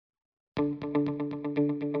Man,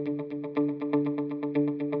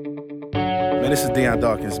 this is Deion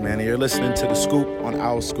Dawkins, man, and you're listening to The Scoop on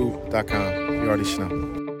OwlScoop.com. You already know.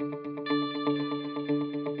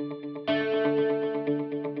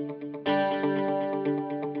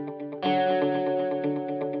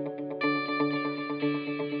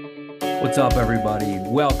 What's up, everybody?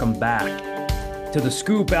 Welcome back to The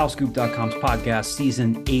Scoop, OwlScoop.com's podcast,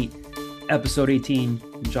 Season 8, Episode 18.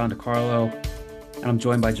 I'm John DeCarlo, and I'm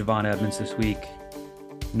joined by Javon Edmonds this week.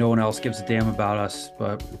 No one else gives a damn about us,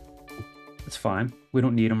 but it's fine. We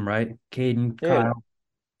don't need them, right? Caden, Kyle.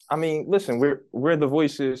 I mean, listen, we're the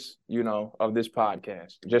voices, of this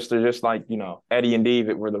podcast. Just like, Eddie and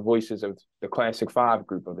David were the voices of the Classic Five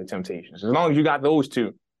group of the Temptations. As long as you got those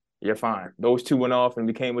two, you're fine. Those two went off and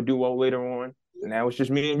became a duo later on, and now it's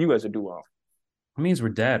just me and you as a duo. That means we're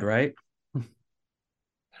dead, right?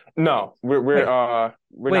 No, we're not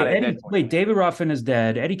at that point. Wait, David Ruffin is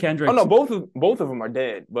dead. Eddie Kendricks. Oh no, both of them are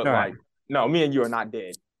dead. But right. No, me and you are not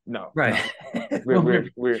dead. No, right. No.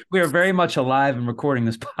 We're very much alive and recording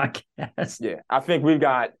this podcast. Yeah, I think we've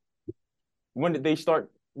got. When did they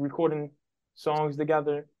start recording songs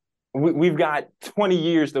together? We've got 20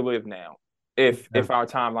 years to live now. If our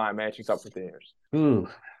timeline matches up with theirs. Ooh,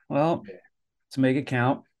 well, let's make it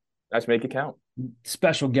count. Let's make it count.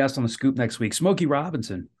 Special guest on the Scoop next week, Smokey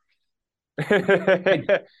Robinson.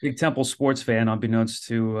 big Temple sports fan, unbeknownst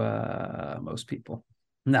to most people.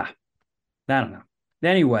 Nah, I don't know.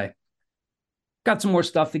 Anyway, got some more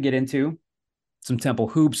stuff to get into. Some Temple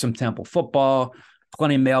hoops, some Temple football,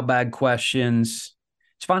 plenty of mailbag questions.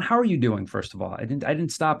 Javon, how are you doing, first of all? I didn't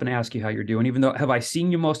stop and ask you how you're doing, even though, have I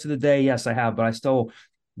seen you most of the day? Yes, I have, but I still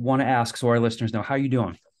want to ask so our listeners know, how are you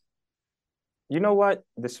doing? You know what?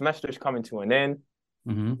 The semester's coming to an end.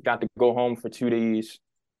 Mm-hmm. Got to go home for 2 days.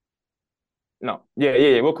 No,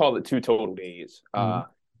 yeah. We'll call it 2 total days for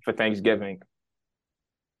Thanksgiving.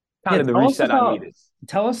 Kind of the reset I needed.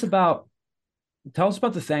 Tell us about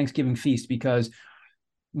the Thanksgiving feast, because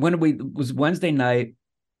when it was Wednesday night,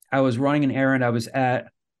 I was running an errand. I was at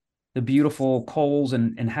the beautiful Kohl's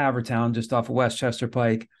in Havertown, just off of Westchester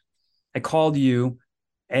Pike. I called you,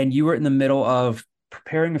 and you were in the middle of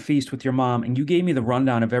preparing a feast with your mom, and you gave me the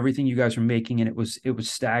rundown of everything you guys were making, and it was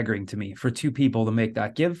staggering to me for 2 people to make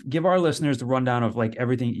that. Give our listeners the rundown of like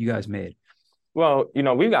everything you guys made. Well,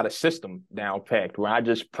 we've got a system down packed where I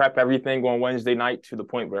just prep everything on Wednesday night to the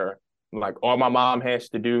point where like all my mom has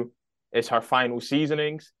to do is her final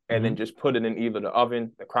seasonings and then just put it in either the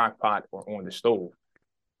oven, the crock pot, or on the stove.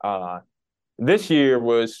 This year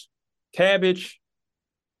was cabbage,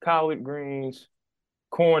 collard greens,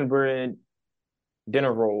 cornbread,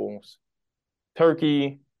 dinner rolls,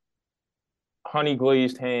 turkey, honey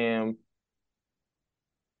glazed ham,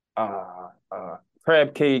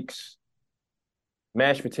 crab cakes,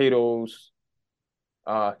 mashed potatoes,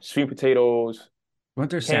 sweet potatoes,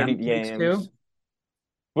 Weren't there candied salmon cakes yams. too?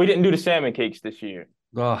 We didn't do the salmon cakes this year.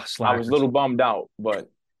 Oh, I was a little bummed out, but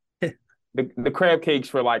the crab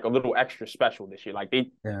cakes were like a little extra special this year. Like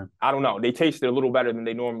I don't know, they tasted a little better than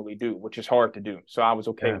they normally do, which is hard to do. So I was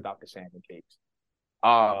okay without the salmon cakes.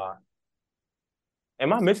 Am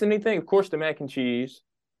I missing anything? Of course, the mac and cheese.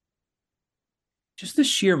 Just the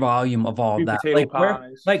sheer volume of all of that.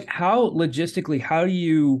 How logistically, how do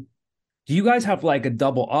you guys have like a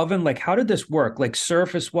double oven? Like, how did this work? Like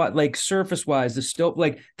surface wise, the stove,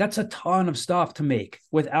 like that's a ton of stuff to make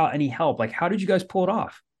without any help. Like, how did you guys pull it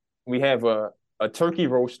off? We have a turkey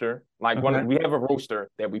roaster. We have a roaster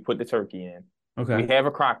that we put the turkey in. Okay. We have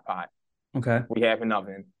a crock pot. Okay. We have an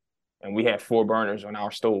oven, and we have 4 burners on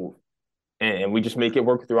our stove, and we just make it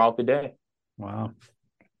work throughout the day. Wow.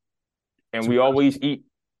 And we always eat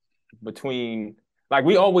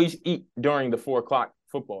we always eat during the 4 o'clock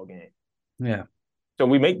football game. Yeah. So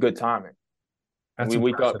we make good timing. That's and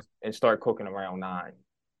we impressive. wake up and start cooking around 9.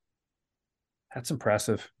 That's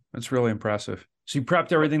impressive. That's really impressive. So you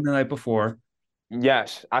prepped everything the night before.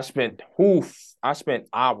 Yes. I spent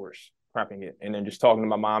hours prepping it and then just talking to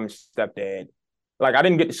my mom and stepdad. Like, I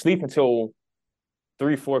didn't get to sleep until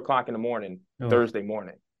 3, 4 o'clock in the morning, Thursday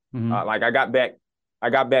morning. Mm-hmm. I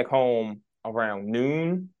got back home around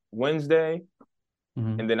noon Wednesday,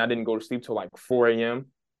 and then I didn't go to sleep till like 4 a.m.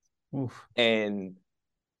 Oof. And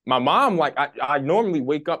my mom, like, I normally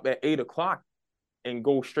wake up at 8 o'clock and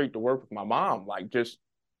go straight to work with my mom, like just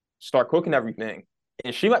start cooking everything.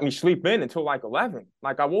 And she let me sleep in until like 11.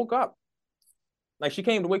 Like, I woke up. Like, she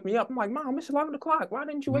came to wake me up. I'm like, Mom, it's 11 o'clock. Why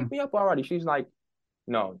didn't you wake me up already? She's like,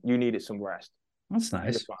 no, you needed some rest. That's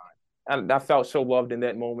nice. I felt so loved in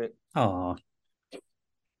that moment. Oh,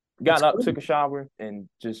 Got up, took a shower, and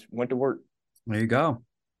just went to work. There you go.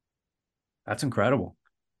 That's incredible.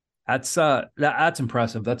 That's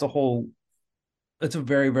impressive. That's a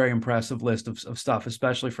very, very impressive list of stuff,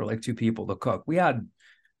 especially for like two people to cook. We had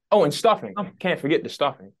Oh, and stuffing. Can't forget the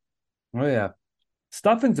stuffing. Oh yeah.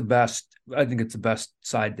 Stuffing's the best. I think it's the best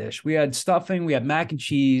side dish. We had stuffing, we had mac and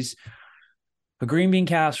cheese, a green bean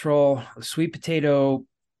casserole, a sweet potato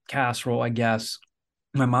casserole, I guess.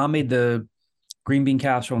 My mom made the green bean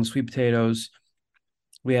casserole and sweet potatoes.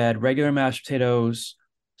 We had regular mashed potatoes,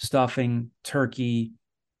 stuffing, turkey,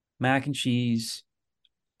 mac and cheese,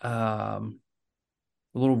 the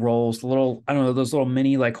little rolls, I don't know, those little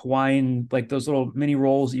mini like Hawaiian, like those little mini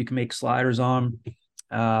rolls that you can make sliders on,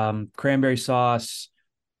 cranberry sauce,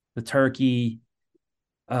 the turkey,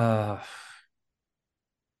 uh,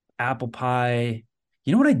 apple pie.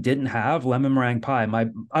 You know what I didn't have? Lemon meringue pie.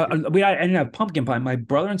 I didn't have pumpkin pie. My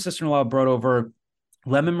brother and sister-in-law brought over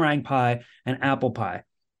lemon meringue pie and apple pie.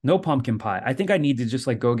 No pumpkin pie. I think I need to just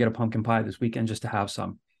like go get a pumpkin pie this weekend just to have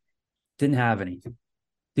some. Didn't have any.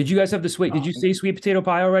 Did you guys have the sweet? Did you say sweet potato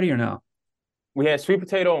pie already or no? We had sweet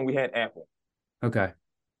potato and we had apple. Okay.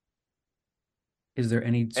 Is there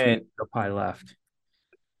any sweet potato pie left?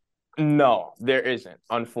 No, there isn't,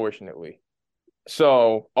 unfortunately.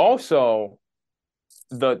 So also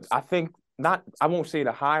I won't say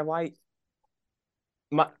the highlight.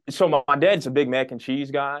 My dad's a big mac and cheese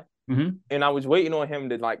guy. Mm-hmm. And I was waiting on him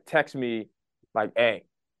to like text me, like, hey,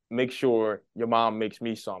 make sure your mom makes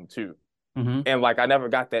me some too. Mm-hmm. And like I never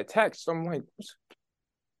got that text. So I'm like,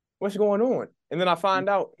 what's going on? And then I find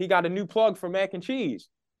out he got a new plug for mac and cheese.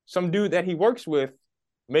 Some dude that he works with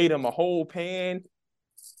made him a whole pan.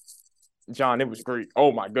 John, it was great.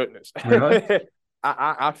 Oh my goodness. Really?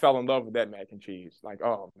 I fell in love with that mac and cheese. Like,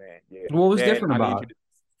 oh man, yeah. What was different about it?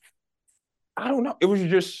 I don't know. It was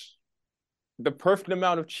just the perfect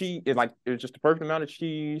amount of cheese. It was just the perfect amount of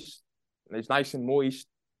cheese. It's nice and moist.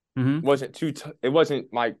 Mm-hmm. It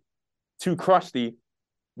wasn't like too crusty,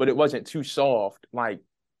 but it wasn't too soft. Like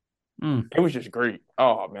it was just great.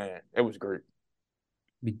 Oh man, it was great.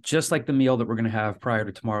 Be just like the meal that we're gonna have prior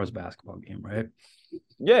to tomorrow's basketball game, right?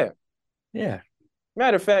 Yeah. Yeah.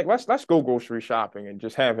 Matter of fact, let's go grocery shopping and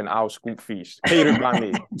just have an Our Scoop feast catered by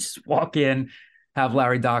me. Just walk in, have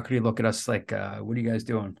Larry Doherty look at us like, what are you guys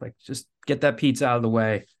doing? Like, just get that pizza out of the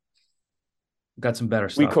way. Got some better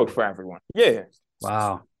stuff. We cook for everyone. Yeah.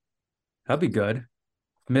 Wow. That'd be good.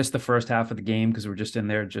 Missed the first half of the game because we're just in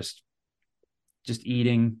there just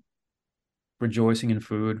eating, rejoicing in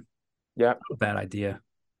food. Yeah. Bad idea.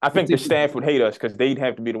 I think the staff would hate us because they'd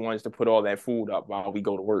have to be the ones to put all that food up while we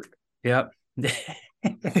go to work. Yep.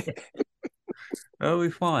 That'll be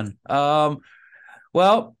fun.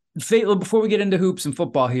 Well, before we get into hoops and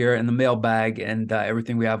football here and the mailbag and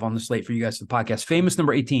everything we have on the slate for you guys for the podcast, famous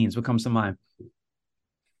number 18s, what comes to mind?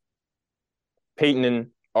 Peyton and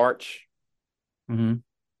Arch. Mm-hmm.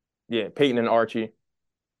 Yeah, Peyton and Archie.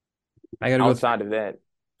 Outside of that,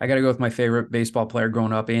 I got to go with my favorite baseball player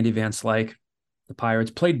growing up, Andy Van Slyke. The Pirates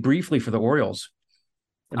played briefly for the Orioles.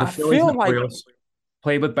 I feel like Orioles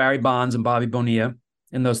played with Barry Bonds and Bobby Bonilla.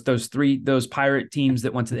 And those Pirate teams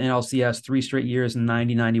that went to the NLCS 3 straight years in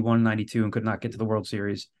 90, 91, 92 and could not get to the World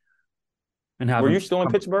Series. Were you still in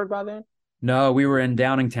Pittsburgh by then? No, we were in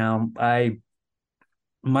Downingtown.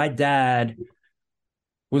 My dad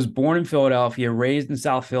was born in Philadelphia, raised in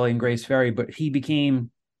South Philly and Grace Ferry, but he became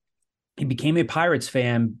a Pirates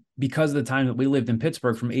fan because of the time that we lived in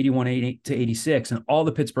Pittsburgh from 81 to 86, and all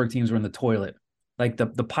the Pittsburgh teams were in the toilet. Like the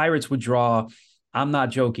Pirates would draw, I'm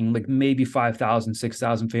not joking, like maybe 5,000,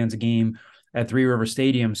 6,000 fans a game at Three River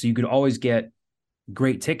Stadium. So you could always get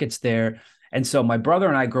great tickets there. And so my brother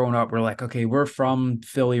and I growing up, we're like, okay, we're from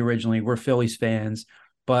Philly originally. We're Phillies fans.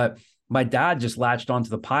 But my dad just latched onto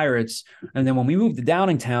the Pirates. And then when we moved to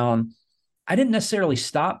Downingtown, I didn't necessarily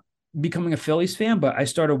stop becoming a Phillies fan, but I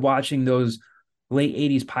started watching those late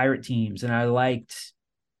 80s Pirate teams. And I liked,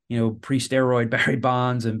 pre-steroid Barry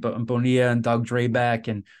Bonds and Bonilla and Doug Drabeck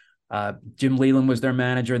and Jim Leland was their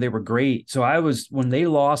manager. They were great. So when they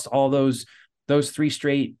lost all those 3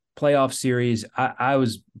 straight playoff series, I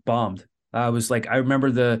was bummed. I was like, I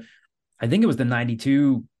remember I think it was the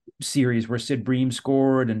 92 series where Sid Bream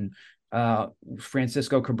scored and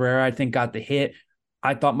Francisco Cabrera, I think, got the hit.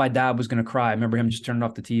 I thought my dad was going to cry. I remember him just turning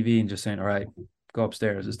off the TV and just saying, all right, go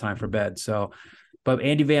upstairs. It's time for bed. So, but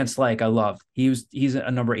Andy Van Slyke, I love. He's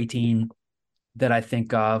a number 18 that I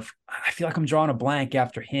think of. I feel like I'm drawing a blank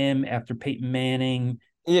after him, after Peyton Manning.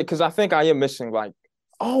 Yeah, because I think I am missing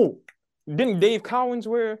didn't Dave Cowens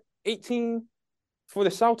wear 18 for the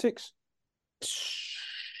Celtics?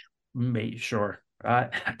 Sure. I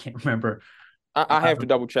can't remember. I have to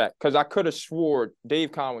double check because I could have swore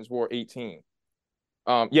Dave Cowens wore 18.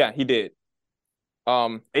 Yeah, he did.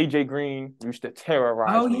 AJ Green used to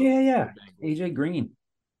terrorize Oh me. yeah. AJ Green,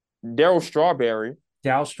 Daryl Strawberry.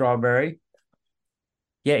 Dal Strawberry.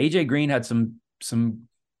 Yeah, AJ Green had some.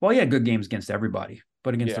 Well, yeah, good games against everybody,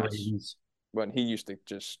 but against the Yes. Ravens. But he used to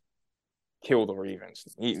just kill the Ravens.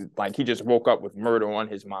 He just woke up with murder on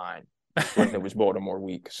his mind when it was Baltimore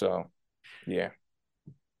week. So yeah.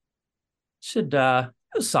 Should it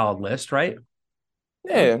was a solid list, right?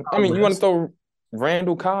 Yeah. I Solid mean, you want to list. throw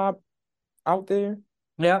Randall Cobb out there?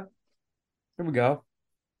 Yeah. Here we go.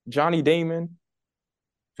 Johnny Damon.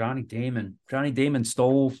 Johnny Damon. Johnny Damon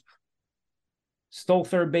stole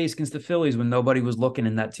third base against the Phillies when nobody was looking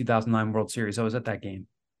in that 2009 World Series. I was at that game.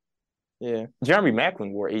 Yeah. Jeremy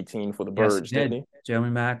Maclin wore 18 for the Yes, he Birds, didn't did. he? Jeremy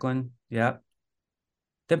Maclin. Yeah.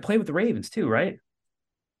 Then played with the Ravens too, right?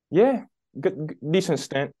 Yeah. Good decent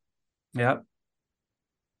stint. Yeah.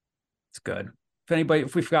 It's good.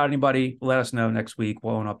 If we forgot anybody, let us know next week.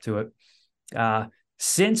 We'll own up to it.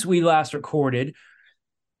 Since we last recorded,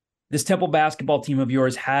 this Temple basketball team of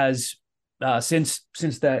yours has since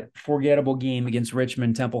that forgettable game against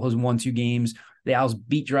Richmond, Temple has won 2 games. The Owls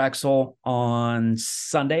beat Drexel on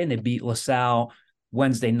Sunday, and they beat LaSalle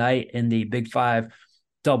Wednesday night in the Big Five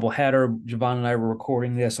doubleheader. Javon and I were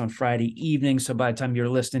recording this on Friday evening, so by the time you're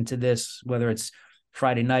listening to this, whether it's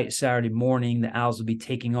Friday night, Saturday morning, the Owls will be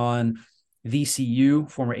taking on VCU,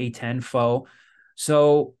 former A10 foe.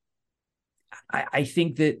 So I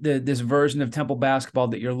think that this version of Temple basketball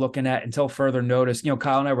that you're looking at until further notice,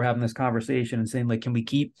 Kyle and I were having this conversation and saying, like, can we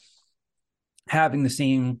keep having the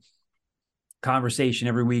same conversation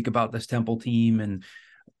every week about this Temple team? And,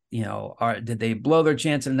 did they blow their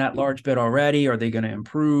chance in that large bit already? Are they going to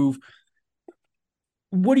improve?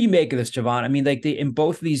 What do you make of this, Javon? I mean, like in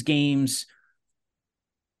both of these games,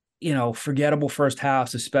 forgettable first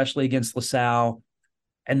halves, especially against LaSalle.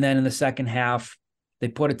 And then in the second half, they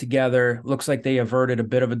put it together. Looks like they averted a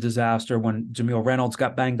bit of a disaster when Jameel Reynolds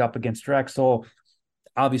got banged up against Drexel.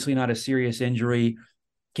 Obviously not a serious injury.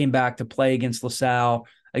 Came back to play against LaSalle.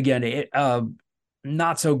 Again,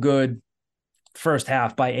 not so good first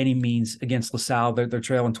half by any means against LaSalle. They're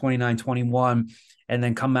trailing 29-21 and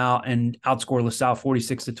then come out and outscore LaSalle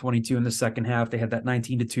 46-22 in the second half. They had that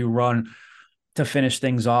 19-2 run to finish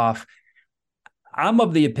things off. I'm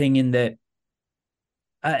of the opinion that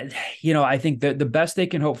I think that the best they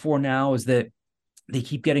can hope for now is that they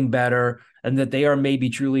keep getting better and that they are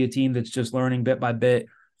maybe truly a team that's just learning bit by bit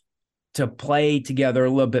to play together a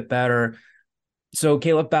little bit better. So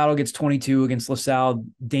Caleb Battle gets 22 against LaSalle.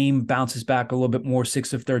 Dame bounces back a little bit more,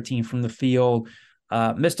 6 of 13 from the field.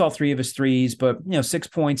 Missed all 3 of his threes, but 6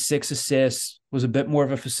 points, 6 assists, was a bit more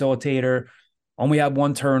of a facilitator. Only had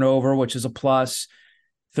 1 turnover, which is a plus.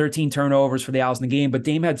 13 turnovers for the Owls in the game, but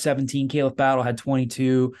Dame had 17. Caleb Battle had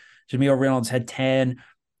 22. Jameel Reynolds had 10.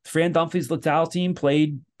 Fran Dunphy's LaSalle team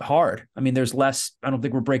played hard. I mean, there's less. I don't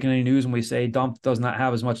think we're breaking any news when we say Dump does not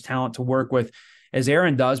have as much talent to work with as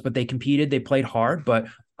Aaron does, but they competed. They played hard. But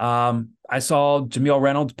I saw Jameel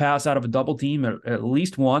Reynolds pass out of a double team at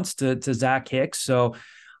least once to Zach Hicks. So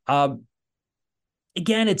again,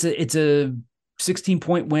 it's a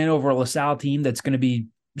 16-point win over a LaSalle team that's going to be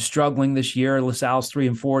struggling this year. LaSalle's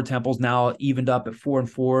 3-4. Temple's now evened up at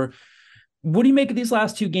 4-4. What do you make of these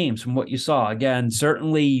last 2 games from what you saw? Again,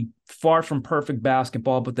 certainly far from perfect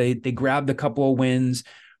basketball, but they grabbed a couple of wins.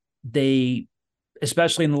 They,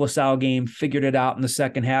 especially in the LaSalle game, figured it out in the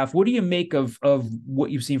second half. What do you make of what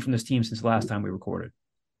you've seen from this team since the last time we recorded?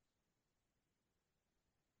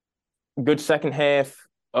 Good second half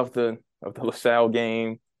of the LaSalle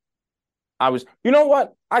game. You know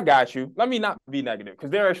what? I got you. Let me not be negative because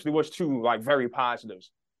there actually was 2 very positives.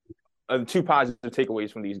 2 positive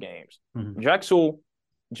takeaways from these games. Mm-hmm. Drexel,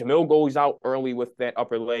 Jamil goes out early with that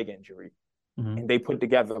upper leg injury, and they put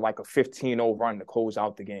together a 15-0 run to close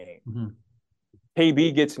out the game. Mm-hmm.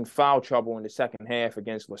 KB gets in foul trouble in the second half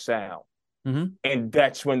against LaSalle, and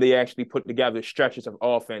that's when they actually put together stretches of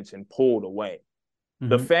offense and pulled away.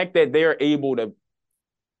 The fact that they're able to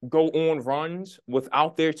go on runs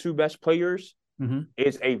without their 2 best players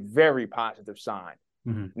is a very positive sign.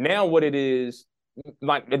 Now what it is,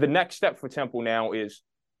 the next step for Temple now is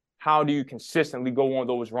how do you consistently go on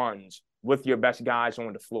those runs with your best guys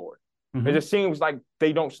on the floor? It just seems like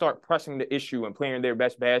they don't start pressing the issue and playing their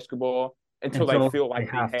best basketball until they feel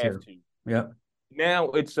like they have to. Yep. Now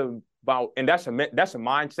it's about, and that's a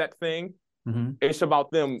mindset thing. It's about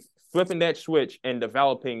them flipping that switch and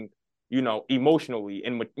developing emotionally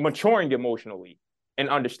and maturing emotionally and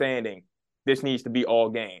understanding this needs to be all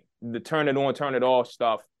game. The turn it on, turn it off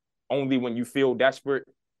stuff, only when you feel desperate,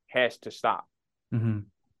 has to stop.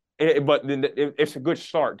 But then it's a good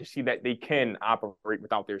start to see that they can operate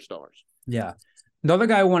without their stars. Yeah. Another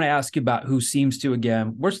guy I want to ask you about who seems to,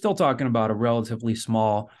 again, we're still talking about a relatively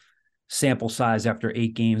small sample size after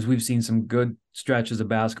 8 games. We've seen some good stretches of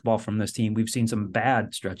basketball from this team. We've seen some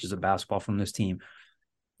bad stretches of basketball from this team.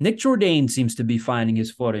 Nick Jourdain seems to be finding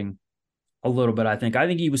his footing a little bit, I think. I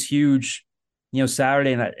think he was huge,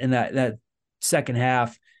 Saturday in that second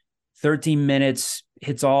half. 13 minutes,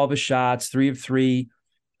 hits all of his shots, 3 of 3.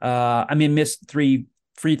 Missed 3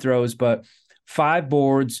 free throws, but 5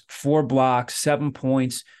 boards, 4 blocks, 7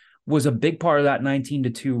 points, was a big part of that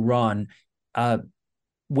 19-2 run.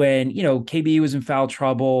 When, KB was in foul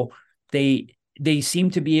trouble, they seem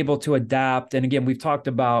to be able to adapt. And again, we've talked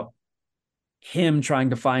about him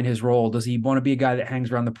trying to find his role. Does he want to be a guy that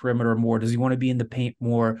hangs around the perimeter more? Does he want to be in the paint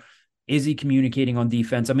more? Is he communicating on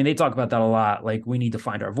defense? I mean, they talk about that a lot. Like, we need to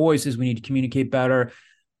find our voices. We need to communicate better.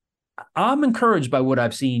 I'm encouraged by what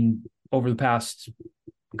I've seen over the past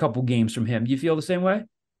couple games from him. Do you feel the same way?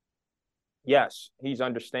 Yes, he's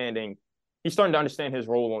starting to understand his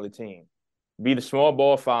role on the team. Be the small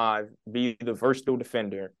ball 5, be the versatile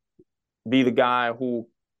defender, be the guy who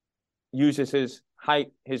uses his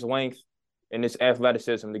height, his length, and his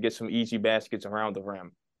athleticism to get some easy baskets around the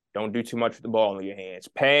rim. Don't do too much with the ball in your hands.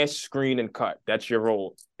 Pass, screen, and cut. That's your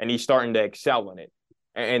role. And he's starting to excel in it.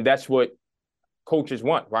 And that's what coaches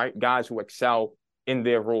want, right? Guys who excel in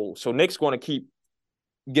their role. So Nick's going to keep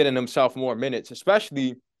getting himself more minutes,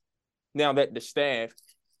 especially now that the staff,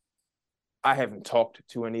 I haven't talked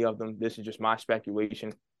to any of them. This is just my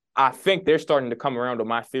speculation. I think they're starting to come around to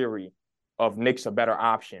my theory of Nick's a better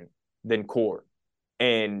option than Core.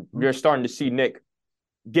 And you're starting to see Nick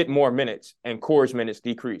get more minutes and Core's minutes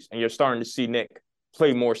decrease. And you're starting to see Nick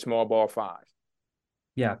play more small ball 5.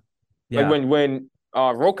 Yeah. Like when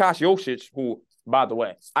Rokas Josic, who, by the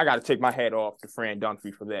way, I got to take my hat off to Fran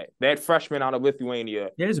Dunphy for that. That freshman out of Lithuania.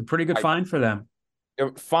 It is a pretty good find for them.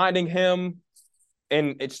 Finding him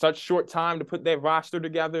in such short time to put that roster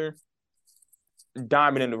together,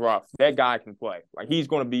 diamond in the rough. That guy can play. Like, he's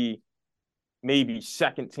going to be maybe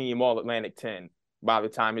second team All-Atlantic 10 by the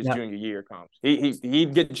time his junior year comes.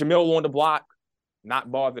 He'd get Jamil on the block,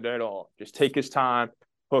 not bothered at all. Just take his time,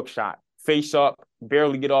 hook shot, face up,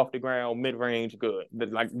 barely get off the ground, mid-range, good.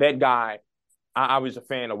 But like, that guy, I was a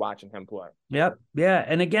fan of watching him play. Yep. Yeah.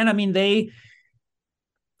 And again, I mean, we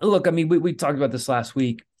talked about this last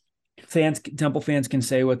week. Temple fans can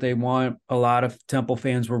say what they want. A lot of Temple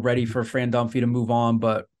fans were ready for Fran Dunphy to move on,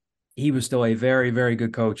 but he was still a very, very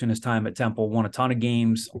good coach in his time at Temple, won a ton of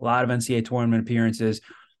games, a lot of NCAA tournament appearances.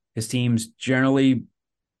 His teams generally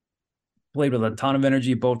played with a ton of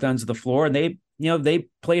energy at both ends of the floor, and they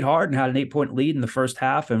played hard and had an 8-point lead in the first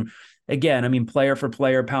half. And again, I mean, player for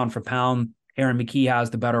player, pound for pound, Aaron McKie has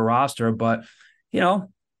the better roster, but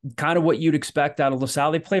kind of what you'd expect out of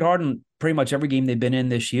LaSalle. They played hard in pretty much every game they've been in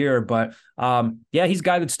this year, but he's a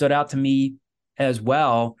guy that stood out to me as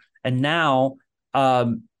well. And now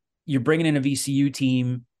you're bringing in a VCU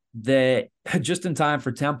team that just in time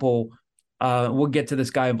for Temple. We'll get to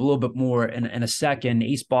this guy a little bit more in a second.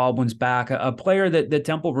 Ace Baldwin's back, a player that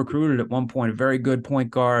Temple recruited at one point, a very good point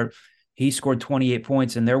guard. He scored 28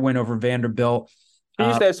 points in their win over Vanderbilt. He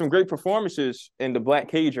used to have some great performances in the Black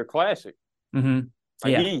Cager Classic. Mm-hmm.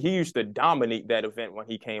 He used to dominate that event when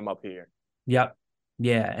he came up here. Yep.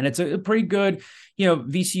 Yeah. And it's a pretty good,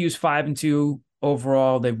 VCU's 5-2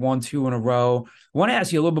 overall. They've won 2 in a row. I want to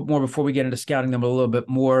ask you a little bit more before we get into scouting them a little bit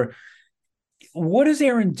more. What does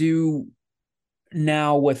Aaron do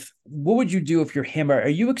now what would you do if you're him? Are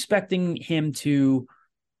you expecting him to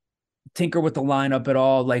tinker with the lineup at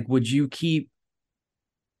all? Like, would you keep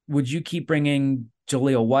bringing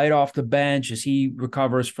Jaleel White off the bench as he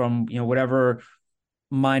recovers from, whatever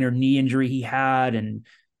minor knee injury he had, and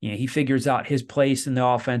he figures out his place in the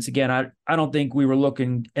offense? Again, I don't think we were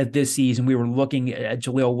looking at this season. We were looking at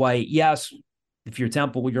Jaleel White. Yes, if you're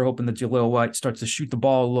Temple, you're hoping that Jaleel White starts to shoot the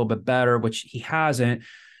ball a little bit better, which he hasn't.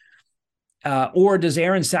 Or does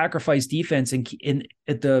Aaron sacrifice defense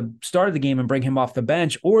at the start of the game and bring him off the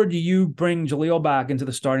bench? Or do you bring Jaleel back into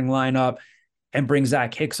the starting lineup and bring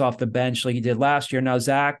Zach Hicks off the bench like he did last year? Now,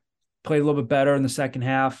 Zach played a little bit better in the second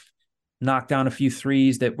half, knocked down a few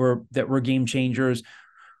threes that were game changers.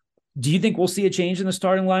 Do you think we'll see a change in the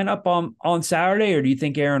starting lineup on Saturday, or do you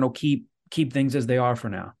think Aaron will keep things as they are for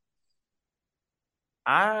now?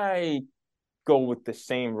 I go with the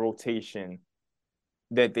same rotation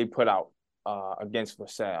that they put out against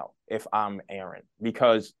LaSalle if I'm Aaron,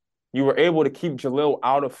 because you were able to keep Jaleel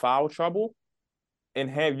out of foul trouble and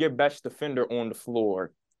have your best defender on the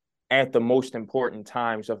floor at the most important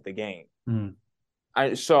times of the game.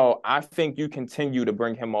 So I think you continue to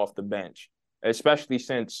bring him off the bench, especially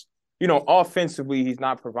since, offensively he's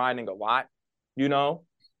not providing a lot. you know?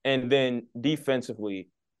 And then defensively,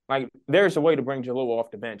 like there's a way to bring Jalil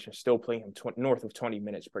off the bench and still play him north of 20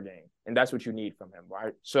 minutes per game. And that's what you need from him,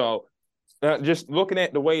 right? So just looking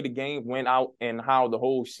at the way the game went out and how the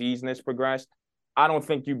whole season has progressed, I don't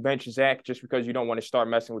think you bench Zach just because you don't want to start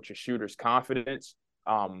messing with your shooter's confidence.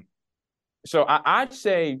 So I'd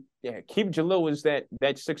say, keep Jalil as that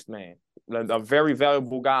sixth man, a very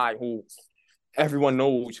valuable guy who everyone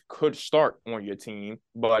knows could start on your team,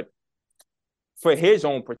 but for his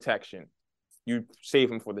own protection, you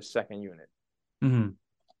save him for the second unit. Mm-hmm.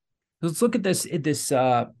 Let's look at this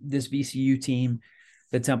VCU team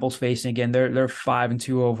that Temple's facing again. They're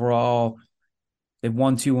 5-2 overall. They've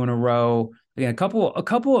won 2 in a row. Again, a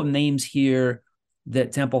couple of names here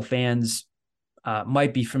that Temple fans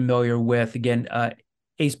might be familiar with. Again,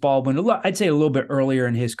 Ace Baldwin, I'd say a little bit earlier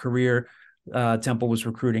in his career, Temple was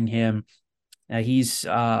recruiting him. He's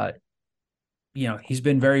been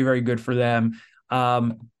very, very good for them.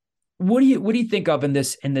 What do you think of in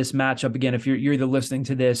this matchup? Again, if you're either listening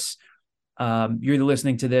to this,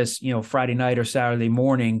 Friday night or Saturday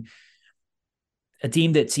morning, a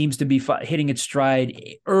team that seems to be hitting its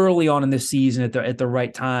stride early on in this season at the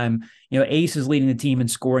right time. Ace is leading the team in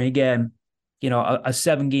scoring again. A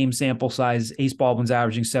 7-game sample size. Ace Baldwin's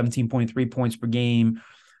averaging 17.3 points per game.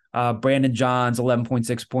 Brandon Johns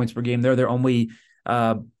 11.6 points per game. They're their only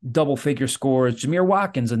double-figure scorers. Jameer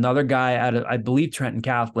Watkins, another guy out of, I believe, Trenton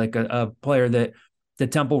Catholic, a player that the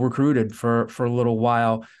Temple recruited for a little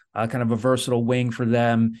while, kind of a versatile wing for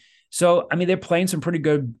them. So, I mean, they're playing some pretty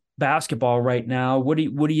good basketball right now. What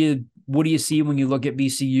do you see when you look at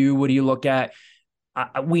VCU? What do you look at?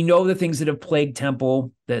 We know the things that have plagued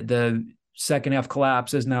Temple, that the second half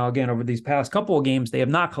collapses. Now, again, over these past couple of games, they have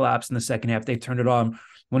not collapsed in the second half. They've turned it on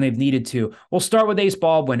when they've needed to. We'll start with Ace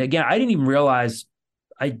Baldwin. Again, I don't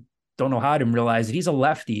know how I didn't realize it. He's a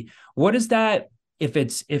lefty. What is that? If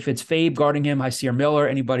it's Fabe guarding him, Hyseer Miller,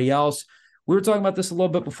 anybody else? We were talking about this a little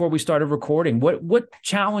bit before we started recording. What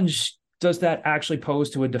challenge does that actually pose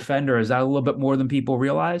to a defender? Is that a little bit more than people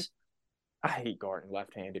realize? I hate guarding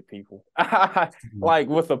left-handed people, like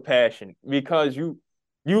with a passion, because you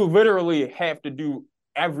literally have to do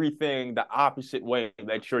everything the opposite way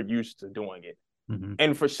that you're used to doing it. Mm-hmm.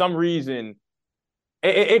 And for some reason,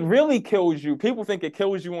 it really kills you. People think it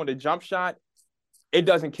kills you on the jump shot. It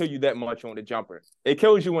doesn't kill you that much on the jumper. It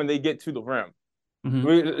kills you when they get to the rim.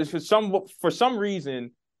 Mm-hmm. For some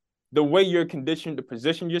reason, the way you're conditioned to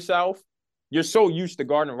position yourself, you're so used to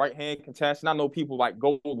guarding right-hand contest. And I know people like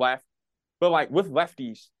go left, but like with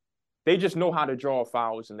lefties, they just know how to draw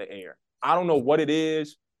fouls in the air. I don't know what it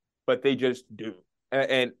is, but they just do.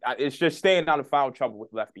 And it's just staying out of foul trouble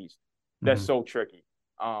with lefties. That's so tricky.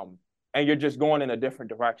 And you're just going in a different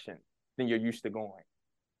direction than you're used to going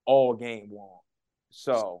all game long.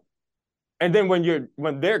 So, and then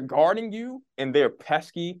when they're guarding you and they're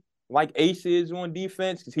pesky, like Ace is on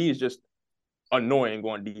defense, because he is just annoying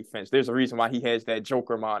on defense. There's a reason why he has that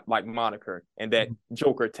Joker moniker and that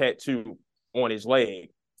Joker tattoo on his leg.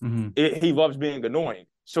 Mm-hmm. He loves being annoying.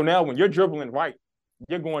 So now when you're dribbling right,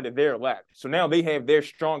 you're going to their left. So now they have their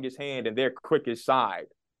strongest hand and their quickest side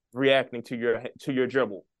reacting to your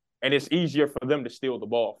dribble. And it's easier for them to steal the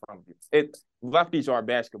ball from you. Lefties are a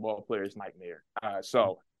basketball player's nightmare.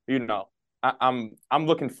 I'm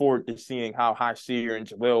looking forward to seeing how Hyseer and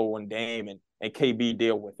Jalil and Dame and KB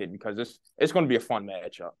deal with it, because it's going to be a fun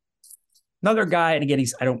matchup. Another guy, and again,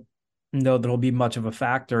 I don't know that he'll be much of a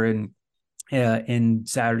factor in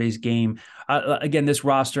Saturday's game. Again, this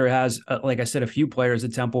roster has, like I said, a few players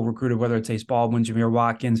at Temple recruited, whether it's Ace Baldwin, Jameer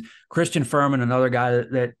Watkins, Christian Furman, another guy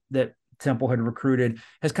that Temple had recruited,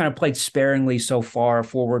 has kind of played sparingly so far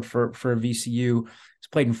forward for VCU. He's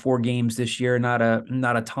played in 4 games this year, not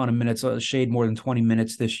a ton of minutes, a shade more than 20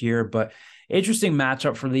 minutes this year, but interesting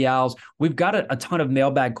matchup for the Owls. We've got a ton of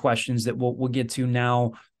mailbag questions that we'll get to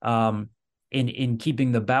now in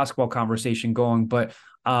keeping the basketball conversation going, but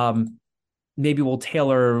maybe we'll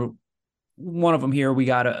tailor one of them here.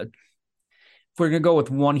 If we're going to go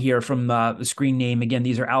with one here from the screen name, again,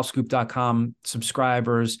 these are owlscoop.com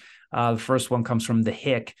subscribers. The first one comes from the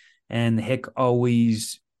Hick, and the Hick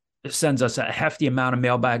always sends us a hefty amount of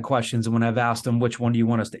mailbag questions. And when I've asked him which one do you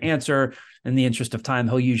want us to answer, in the interest of time,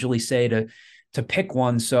 he'll usually say to pick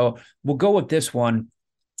one. So we'll go with this one.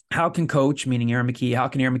 How can Coach, meaning Aaron McKie,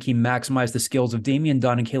 maximize the skills of Damian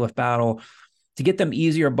Dunn and Caleb Battle to get them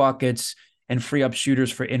easier buckets and free up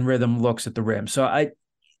shooters for in-rhythm looks at the rim? So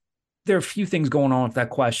there are a few things going on with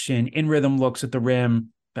that question. In-rhythm looks at the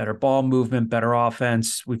rim, better ball movement, better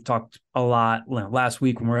offense. We've talked a lot last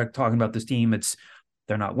week when we were talking about this team.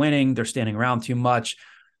 They're not winning. They're standing around too much.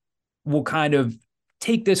 We'll kind of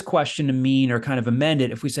take this question to mean or kind of amend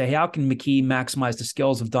it if we say, hey, how can McKee maximize the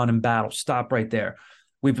skills of done in battle? Stop right there.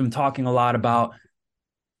 We've been talking a lot about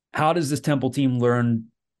how does this Temple team learn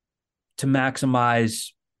to maximize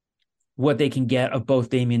what they can get of both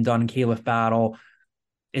Damian Dunn and Caleb Battle.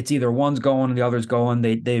 It's either one's going and the other's going.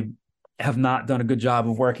 They have not done a good job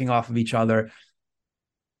of working off of each other.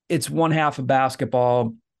 It's one half of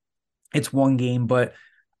basketball. It's one game, but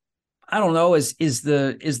I don't know. Is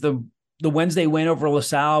the Wednesday win over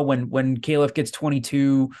LaSalle when Caleb gets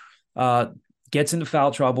 22, gets into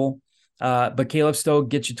foul trouble, but Caleb still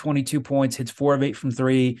gets you 22 points, hits 4 of 8 from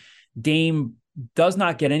 3. Dame does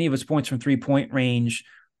not get any of his points from 3-point range,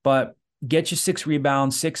 but gets you 6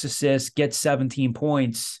 rebounds, 6 assists, gets 17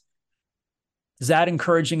 points. Is that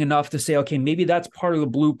encouraging enough to say, okay, maybe that's part of the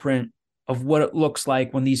blueprint of what it looks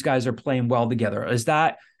like when these guys are playing well together? Is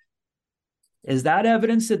that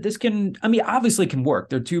evidence that this can, I mean, obviously can work.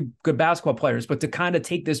 They're two good basketball players, but to kind of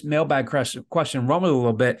take this mailbag question, run with it a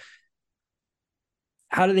little bit,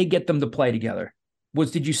 how do they get them to play together?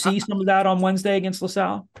 Did you see some of that on Wednesday against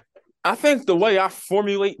LaSalle? I think the way I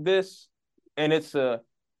formulate this, and it's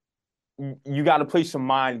you got to play some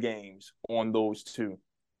mind games on those two.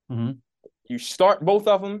 Mm-hmm. You start both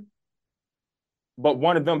of them, but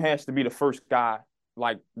one of them has to be the first guy,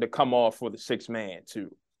 like, to come off for the 6th man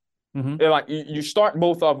too. Mm-hmm. And like you start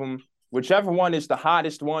both of them, whichever one is the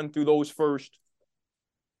hottest one through those first,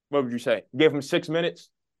 what would you say? Give them 6 minutes.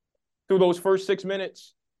 Through those first 6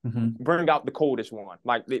 minutes, mm-hmm. bring out the coldest one.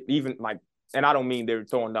 Like even like, and I don't mean they're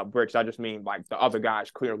throwing up bricks. I just mean like the other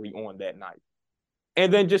guy's clearly on that night.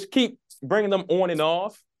 And then just keep bringing them on and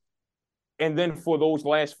off. And then for those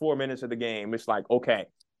last 4 minutes of the game, it's like, okay,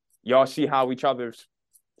 y'all see how each other's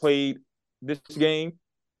played this game?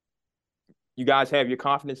 You guys have your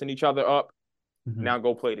confidence in each other up. Mm-hmm. Now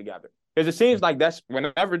go play together. Because it seems like that's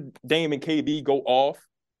whenever Dame and KD go off,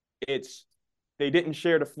 it's they didn't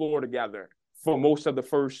share the floor together for most of the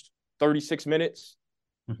first 36 minutes.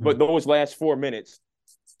 Mm-hmm. But those last 4 minutes,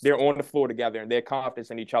 they're on the floor together and their confidence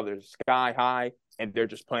in each other is sky high and they're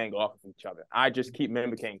just playing off of each other. I just keep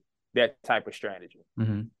mimicking that type of strategy.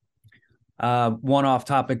 Mm-hmm. One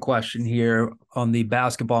off-topic question here on the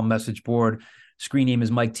basketball message board. Screen name is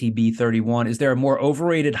Mike TB31. Is there a more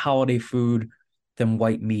overrated holiday food than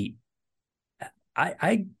white meat?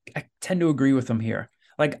 I tend to agree with him here.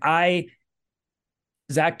 Like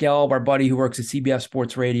Zach Gelb, our buddy who works at CBS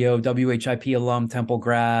Sports Radio, WHIP alum, Temple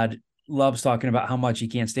grad, loves talking about how much he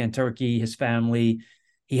can't stand turkey. His family,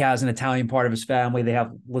 he has an Italian part of his family. They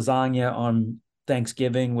have lasagna on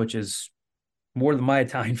Thanksgiving, which is more than my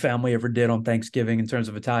Italian family ever did on Thanksgiving in terms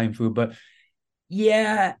of Italian food. But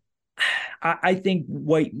yeah, I think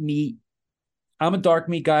white meat, I'm a dark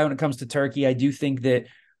meat guy when it comes to turkey. I do think that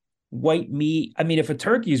white meat, I mean, if a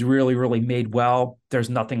turkey is really, really made well, there's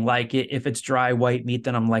nothing like it. If it's dry white meat,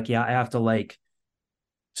 then I'm like, yeah, I have to like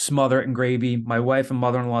smother it in gravy. My wife and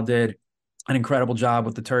mother-in-law did an incredible job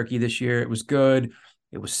with the turkey this year. It was good.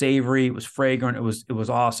 It was savory. It was fragrant. It was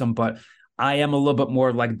awesome. But I am a little bit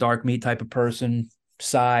more like dark meat type of person,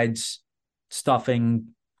 sides, stuffing,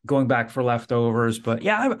 going back for leftovers. But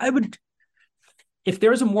yeah, I would, if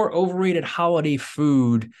there's a more overrated holiday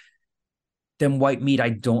food than white meat, I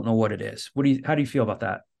don't know what it is. How do you feel about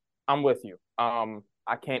that? I'm with you.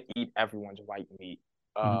 I can't eat everyone's white meat.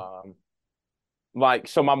 Like,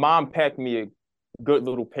 so my mom packed me a good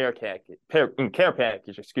little care package,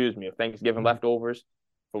 of Thanksgiving leftovers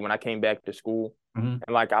for when I came back to school. And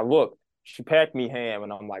like, I looked, she packed me ham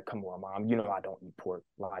and I'm like, come on, Mom, you know, I don't eat pork,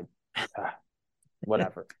 like,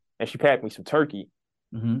 whatever. And she packed me some turkey.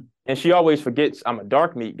 And she always forgets I'm a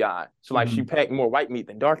dark meat guy. So like, she packed more white meat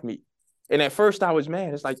than dark meat. And at first I was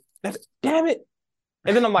mad. It's like, damn it.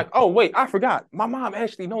 And then I'm like, oh, wait, I forgot. My mom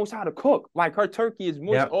actually knows how to cook. Like, her turkey is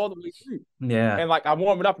moist all the way through. Yeah. And like, I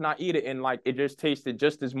warm it up and I eat it. And like, it just tasted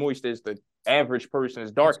just as moist as the average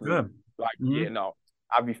person's dark meat. Like, yeah, no,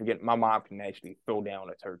 I'll be forgetting. My mom can actually throw down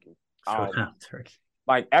a turkey.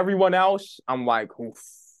 Like everyone else, I'm like, oof,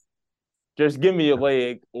 just give me a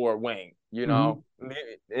leg or a wing, you know?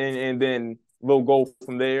 And then we'll go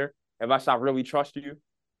from there unless I really trust you.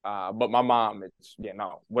 But my mom, it's,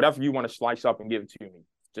 whatever you want to slice up and give it to me,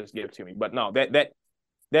 just give it to me. But no,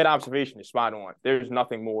 that observation is spot on. There's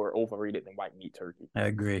nothing more overrated than white meat turkey. I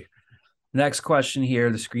agree. Next question here.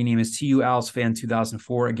 The screen name is TU Owls Fan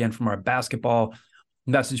 2004, again from our basketball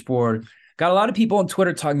message board. Got a lot of people on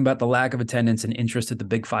Twitter talking about the lack of attendance and interest at the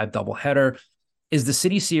Big Five doubleheader. Is the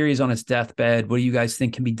City Series on its deathbed? What do you guys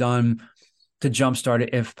think can be done to jumpstart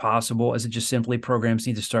it if possible? Is it just simply programs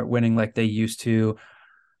need to start winning like they used to?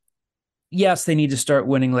 Yes, they need to start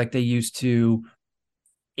winning like they used to.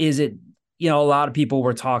 Is it, a lot of people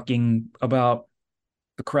were talking about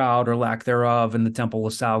the crowd or lack thereof in the Temple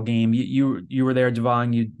LaSalle game. You were there,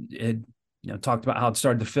 Javon. You had talked about how it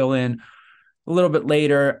started to fill in a little bit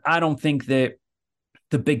later. I don't think that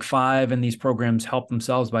the Big Five and these programs help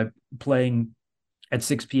themselves by playing at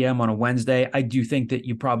 6 p.m. on a Wednesday. I do think that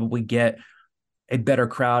you probably get a better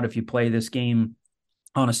crowd if you play this game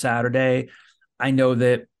on a Saturday. I know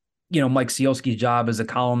that, Mike Sealski's job as a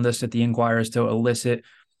columnist at the Inquirer is to elicit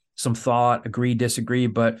some thought, agree, disagree.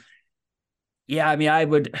 But yeah, I mean,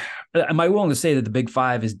 am I willing to say that the Big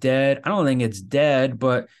Five is dead? I don't think it's dead,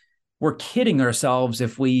 but we're kidding ourselves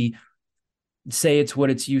if we say it's what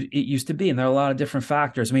it used to be. And there are a lot of different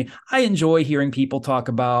factors. I mean, I enjoy hearing people talk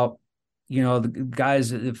about, the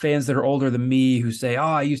guys, the fans that are older than me who say, oh,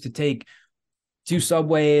 I used to take 2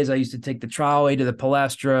 subways. I used to take the trolley to the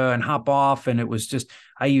Palestra and hop off. And it was just,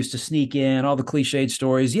 I used to sneak in, all the cliched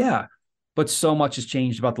stories. Yeah. But so much has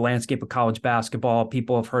changed about the landscape of college basketball.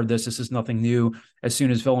 People have heard this. This is nothing new. As soon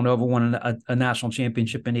as Villanova won a national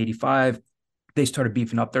championship in '85, they started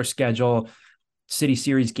beefing up their schedule. City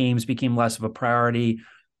Series games became less of a priority.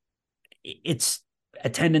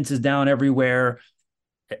 Attendance is down everywhere.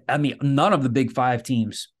 I mean, none of the Big Five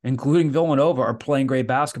teams, including Villanova, are playing great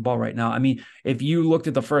basketball right now. I mean, if you looked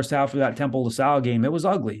at the first half of that Temple LaSalle game, it was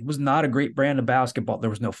ugly. It was not a great brand of basketball. There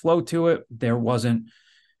was no flow to it.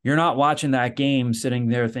 You're not watching that game sitting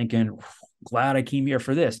there thinking, glad I came here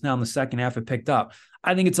for this. Now in the second half, it picked up.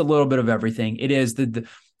 I think it's a little bit of everything. It is the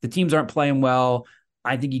teams aren't playing well.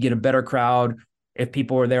 I think you get a better crowd if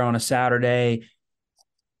people are there on a Saturday.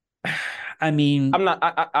 I mean, I'm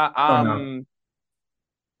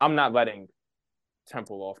not letting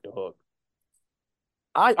Temple off the hook.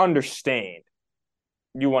 I understand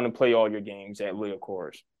you want to play all your games at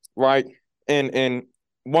Liacouras, right? And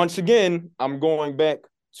once again, I'm going back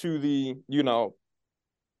to the,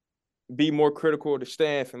 be more critical of the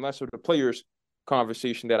staff and less of the players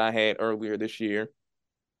conversation that I had earlier this year.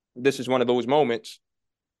 This is one of those moments.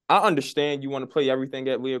 I understand you want to play everything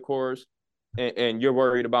at Liacouras and you're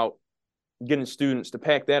worried about getting students to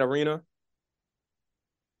pack that arena.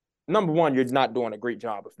 Number one, you're not doing a great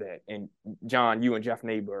job of that. And John, you and Jeff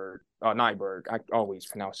Nyberg, I always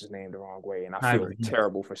pronounce his name the wrong way, and I feel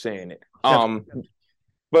terrible for saying it.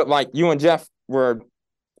 But like you and Jeff were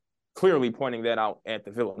clearly pointing that out at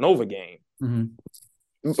the Villanova game.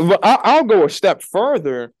 Mm-hmm. But I'll go a step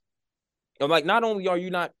further. Like, not only are you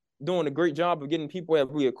not doing a great job of getting people at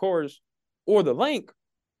Liacouras or the link,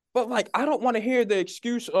 but like, I don't want to hear the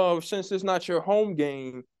excuse of, since it's not your home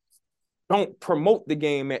game, don't promote the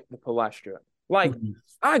game at the Palestra. Like, mm-hmm.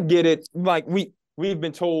 I get it. Like, we've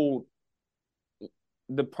been told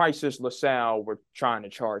the prices LaSalle were trying to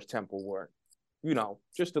charge Temple were,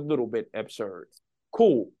 just a little bit absurd.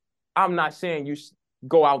 Cool. I'm not saying you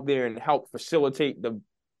go out there and help facilitate the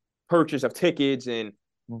purchase of tickets and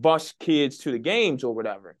bus kids to the games or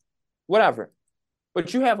whatever.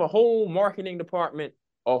 But you have a whole marketing department,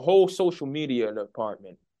 a whole social media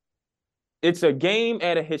department. It's a game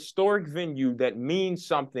at a historic venue that means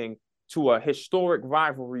something to a historic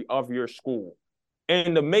rivalry of your school.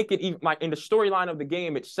 And to make it even, like, in the storyline of the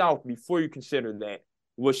game itself, before you consider that,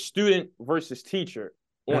 was student versus teacher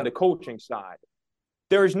on the coaching side.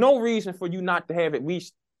 There is no reason for you not to have at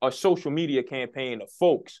least a social media campaign of,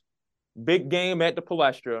 folks, big game at the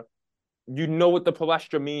Palestra. You know what the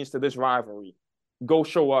Palestra means to this rivalry. Go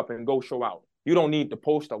show up and go show out. You don't need to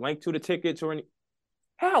post a link to the tickets or any.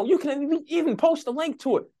 Hell, you can even post a link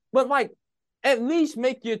to it. But, like, at least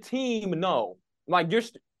make your team know. Like,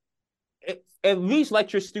 at least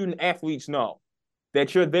let your student athletes know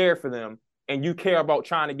that you're there for them and you care about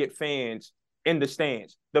trying to get fans in the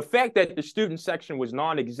stands. The fact that the student section was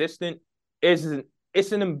non-existent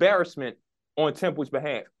it's an embarrassment on Temple's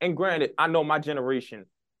behalf. And granted, I know my generation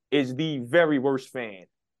is the very worst fan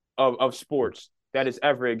of sports that has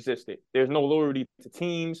ever existed. There's no loyalty to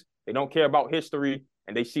teams. They don't care about history,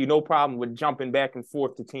 and they see no problem with jumping back and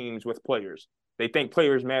forth to teams with players. They think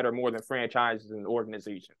players matter more than franchises and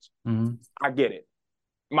organizations. Mm-hmm. I get it.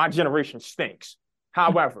 My generation stinks.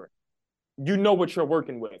 However, you know what you're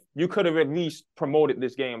working with. You could have at least promoted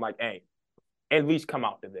this game like, hey, at least come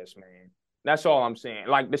out to this, man. That's all I'm saying.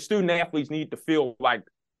 Like, the student athletes need to feel like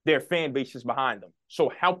their fan base is behind them. So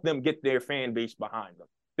help them get their fan base behind them.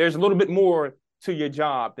 There's a little bit more to your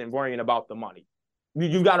job than worrying about the money.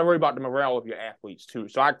 You got to worry about the morale of your athletes too.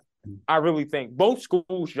 So I really think both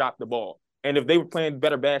schools dropped the ball. And if they were playing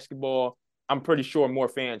better basketball, I'm pretty sure more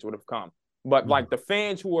fans would have come. But like the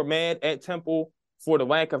fans who are mad at Temple for the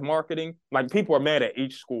lack of marketing, like, people are mad at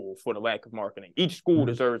each school for the lack of marketing. Each school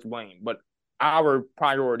deserves blame, but our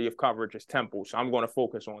priority of coverage is Temple, so I'm going to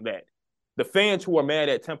focus on that. The fans who are mad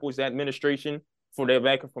at Temple's administration for their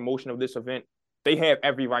lack of promotion of this event, they have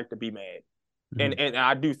every right to be mad. Mm-hmm. And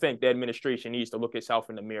I do think the administration needs to look itself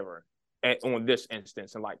in the mirror on this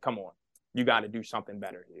instance and like, come on, you got to do something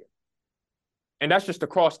better here. And that's just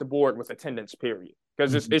across the board with attendance, period,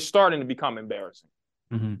 because it's starting to become embarrassing.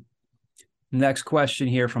 Mm-hmm. Next question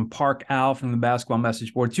here from Park Al from the basketball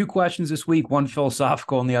message board. 2 questions this week, one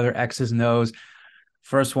philosophical and the other X's and O's.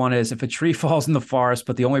 First one is, if a tree falls in the forest,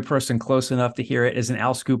 but the only person close enough to hear it is an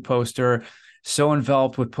Al Scoop poster, so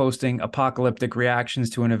enveloped with posting apocalyptic reactions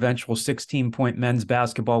to an eventual 16-point men's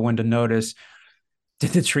basketball win to notice, did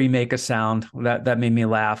the tree make a sound? That made me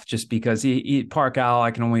laugh, just because Park Al, I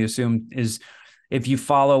can only assume, is, if you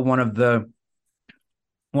follow one of the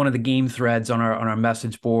game threads on our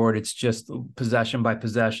message board, it's just possession by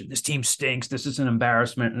possession. This team stinks. This is an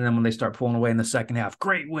embarrassment. And then when they start pulling away in the second half,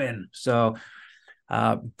 great win. So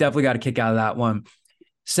definitely got a kick out of that one.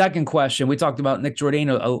 Second question, we talked about Nick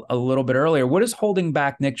Jourdain a little bit earlier. What is holding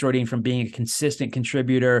back Nick Jourdain from being a consistent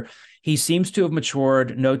contributor? He seems to have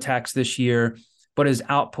matured, no tax this year, but his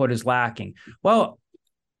output is lacking. Well,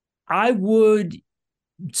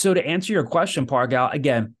 so to answer your question, Park Al,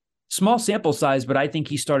 again, small sample size, but I think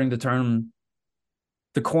he's starting to turn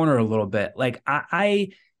the corner a little bit. Like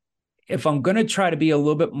if I'm going to try to be a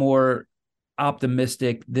little bit more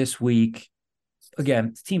optimistic this week,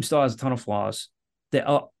 again, the team still has a ton of flaws.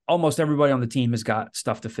 Almost everybody on the team has got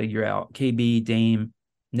stuff to figure out. KB, Dame,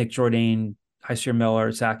 Nick Jourdain, Hysier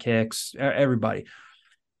Miller, Zach Hicks, everybody.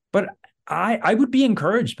 But I would be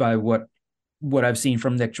encouraged by what I've seen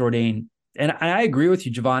from Nick Jourdain. And I agree with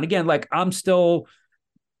you, Javon. Again, like, I'm still,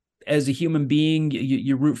 as a human being,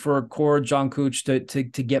 you root for Core John Cooch to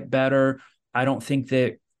get better. I don't think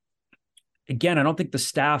the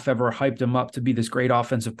staff ever hyped him up to be this great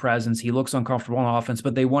offensive presence. He looks uncomfortable on offense,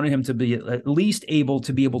 but they wanted him to be at least able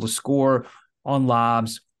to score on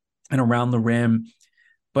lobs and around the rim.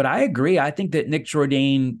 But I agree. I think that Nick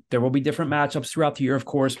Jourdain, there will be different matchups throughout the year, of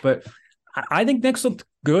course, but I think Nick's looked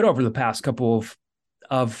good over the past couple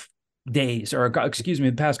of days, or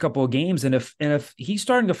the past couple of games. And if he's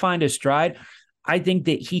starting to find his stride, I think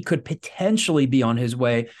that he could potentially be on his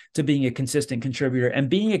way to being a consistent contributor. And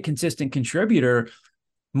being a consistent contributor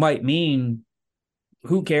might mean,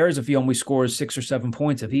 who cares if he only scores 6 or 7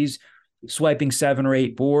 points? If he's swiping 7 or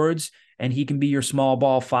 8 boards and he can be your small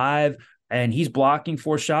ball 5 and he's blocking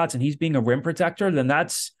 4 shots and he's being a rim protector, then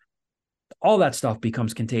that's all, that stuff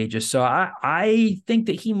becomes contagious. So I think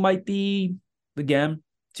that he might be, again,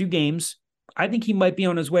 2 games, I think he might be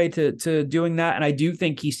on his way to doing that. And I do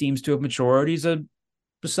think he seems to have matured. He's a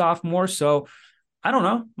sophomore. So I don't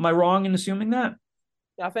know. Am I wrong in assuming that?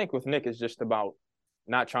 Yeah, I think with Nick, it's just about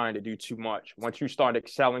not trying to do too much. Once you start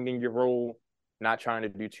excelling in your role, not trying to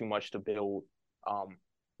do too much to build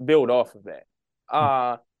off of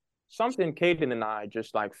that. Something Caden and I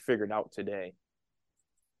just figured out today.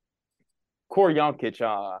 Core Jonkic,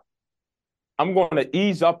 I'm going to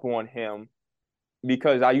ease up on him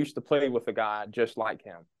because I used to play with a guy just like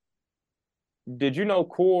him. Did you know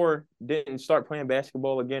Core didn't start playing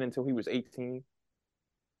basketball again until he was 18?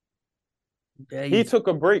 Yeah, he took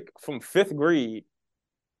a break from 5th grade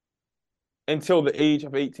until the age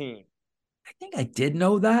of 18. I think I did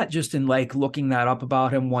know that, just in looking that up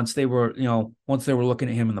about him once they were looking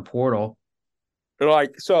at him in the portal.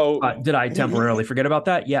 Did I temporarily forget about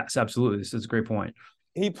that? Yes, absolutely. This is a great point.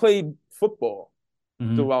 He played football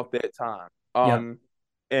throughout that time.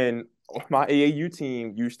 And my AAU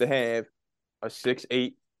team used to have a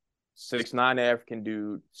 6'8", 6'9" African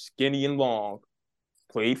dude, skinny and long,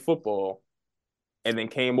 played football, and then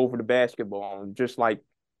came over to basketball and just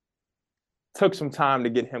took some time to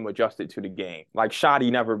get him adjusted to the game.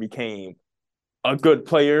 Shotty never became a good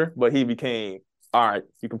player, but he became, all right,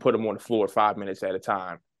 you can put him on the floor 5 minutes at a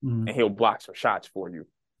time and he'll block some shots for you.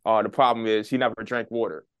 The problem is he never drank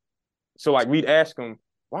water. So we'd ask him,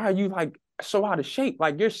 why are you so out of shape?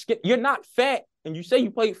 You're not fat and you say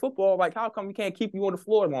you played football. How come we can't keep you on the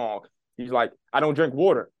floor long? He's like, I don't drink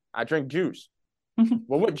water. I drink juice.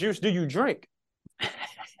 Well, what juice do you drink?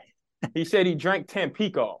 He said he drank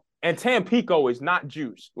Tampico. And Tampico is not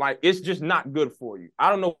juice. It's just not good for you.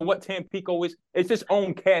 I don't know what Tampico is. It's its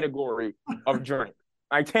own category of drink.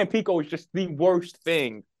 Tampico is just the worst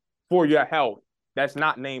thing for your health that's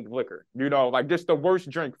not named liquor. Just the worst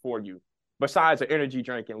drink for you besides an energy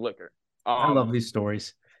drink and liquor. I love these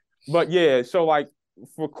stories. But yeah, so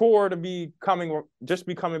for Core to be coming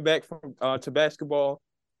back from to basketball,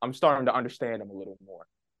 I'm starting to understand him a little more.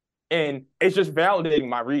 And it's just validating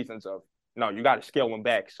my reasons of, no, you got to scale him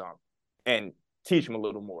back some and teach him a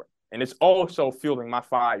little more. And it's also fueling my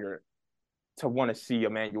fire to want to see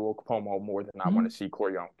Emmanuel Cuomo more than I want to see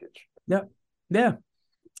Corey Jokic. Yeah.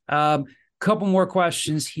 Yeah. Couple more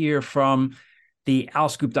questions here from the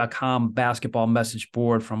owlscoop.com basketball message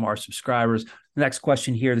board from our subscribers. The next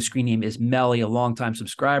question here, the screen name is Melly, a longtime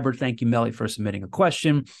subscriber. Thank you, Melly, for submitting a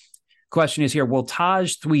question. Question is here, will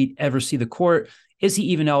Taj Thweatt ever see the court? Is he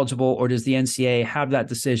even eligible, or does the NCAA have that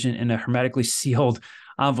decision in a hermetically sealed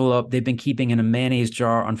envelope they've been keeping in a mayonnaise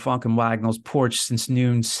jar on Funk and Wagnall's porch since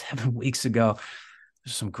noon 7 weeks ago?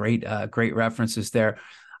 There's some great references there.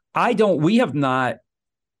 We have not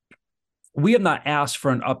asked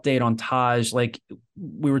for an update on Taj. Like,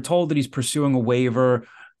 we were told that he's pursuing a waiver.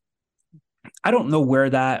 I don't know where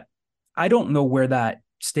that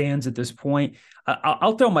stands at this point.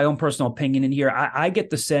 I'll throw my own personal opinion in here. I get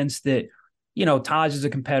the sense that, Taj is a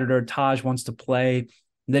competitor. Taj wants to play,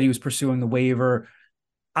 that he was pursuing the waiver.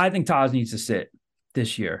 I think Taj needs to sit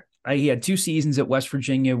this year. He had 2 seasons at West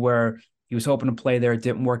Virginia where he was hoping to play there. It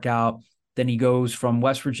didn't work out. Then he goes from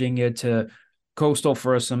West Virginia to Coastal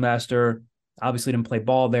for a semester. Obviously didn't play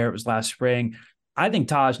ball there. It was last spring. I think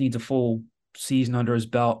Taj needs a full season under his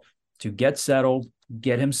belt to get settled,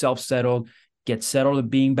 get himself settled, get settled at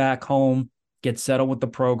being back home, get settled with the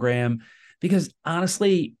program. Because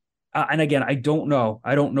honestly, and again, I don't know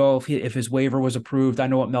if his waiver was approved. I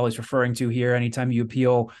know what Melly's referring to here. Anytime you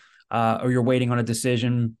appeal or you're waiting on a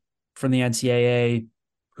decision from the NCAA,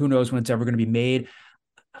 who knows when it's ever going to be made.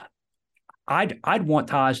 I'd want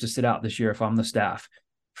Taj to sit out this year if I'm the staff.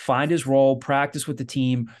 Find his role, practice with the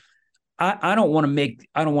team. I don't want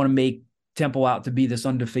to make Temple out to be this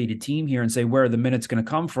undefeated team here and say where are the minutes going to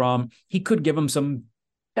come from. He could give him some.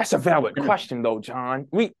 That's a valid question though, John.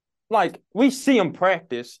 We see him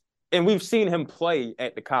practice and we've seen him play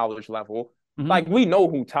at the college level. Mm-hmm. Like, we know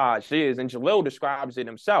who Taj is, and Jalil describes it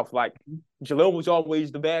himself. Like, Jalil was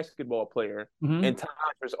always the basketball player, and Taj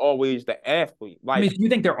was always the athlete. Like, do you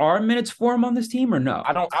think there are minutes for him on this team or no?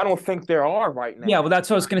 I don't think there are right now. Yeah, well, that's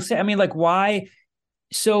what I was going to say. I mean, like, why?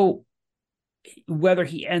 So, whether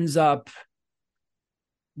he ends up,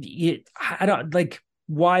 I don't like.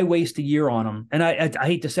 Why waste a year on him? And I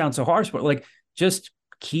hate to sound so harsh, but like, just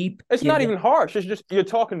keep. It's not even harsh. It's just you're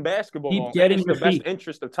talking basketball. Keep getting the best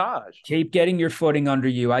interest of Taj. Keep getting your footing under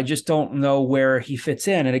you. I just don't know where he fits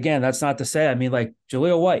in. And again, that's not to say. I mean, like,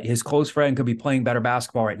 Jaleel White, his close friend, could be playing better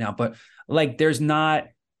basketball right now. But like, there's not.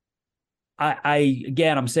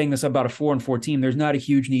 I'm saying this about a 4-4 team. There's not a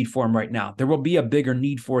huge need for him right now. There will be a bigger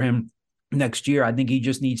need for him next year. I think he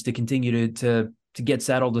just needs to continue to get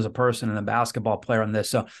settled as a person and a basketball player on this.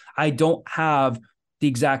 So I don't have the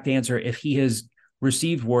exact answer if he has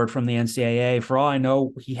received word from the NCAA. For all I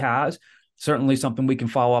know, he has. Certainly something we can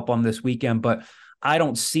follow up on this weekend, but I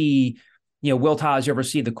don't see, will Taj ever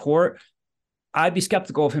see the court? I'd be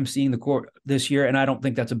skeptical of him seeing the court this year, and I don't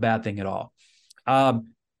think that's a bad thing at all.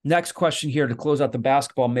 Next question here to close out the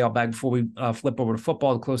basketball mailbag before we flip over to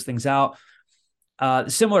football to close things out.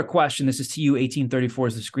 Similar question. This is TU 1834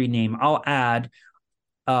 is the screen name. I'll add,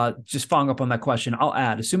 just following up on that question, I'll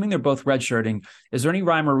add, assuming they're both redshirting, is there any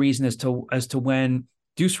rhyme or reason as to when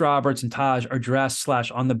Deuce Roberts and Taj are dressed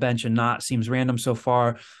 / on the bench and not? Seems random so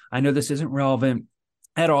far. I know this isn't relevant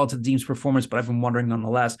at all to the team's performance, but I've been wondering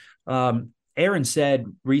nonetheless. Aaron said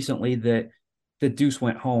recently that Deuce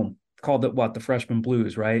went home, called it the freshman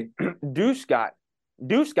blues, right? Deuce got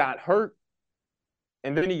hurt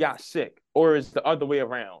and then he got sick, or it's the other way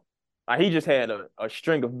around. He just had a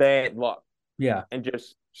string of bad luck. Yeah. And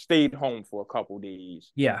just stayed home for a couple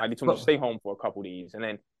days. Yeah. He told him to stay home for a couple days. And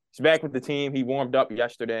then he's back with the team. He warmed up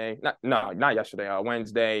yesterday. Not yesterday,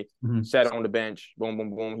 Wednesday. Mm-hmm. Sat on the bench. Boom,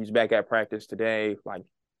 boom, boom. He's back at practice today. Like,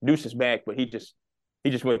 Deuce is back, but he just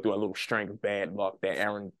went through a little string of bad luck that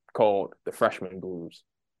Aaron called the freshman blues.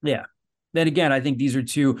 Yeah. Then again, I think these are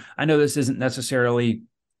two. I know this isn't necessarily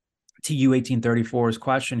TU 1834's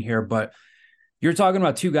question here, but you're talking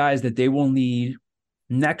about two guys that they will need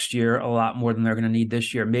next year a lot more than they're going to need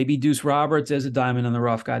this year. Maybe Deuce Roberts is a diamond in the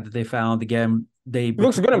rough guy that they found. Again, he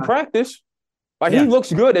looks good in practice. He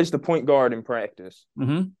looks good as the point guard in practice.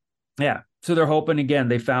 Mm-hmm. Yeah. So they're hoping, again,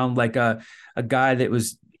 they found like a guy that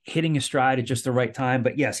was hitting his stride at just the right time.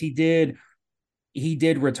 But yes, he did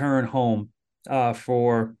return home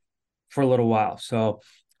for a little while. So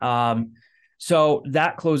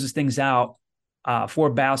that closes things out for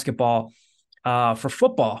basketball. For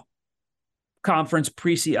football, conference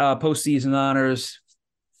postseason honors,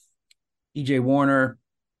 EJ Warner,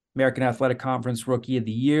 American Athletic Conference Rookie of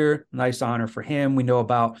the Year. Nice honor for him. We know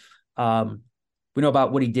about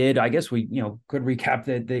what he did. I guess we could recap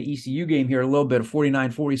the ECU game here a little bit. A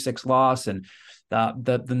 49-46 loss and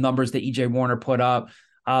the numbers that EJ Warner put up.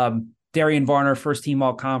 Darian Varner, first team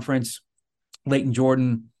all conference. Leighton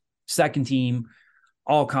Jordan, second team,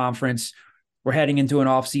 all conference. We're heading into an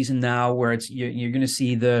off season now where you're going to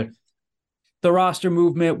see the roster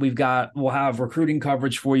movement. We'll have recruiting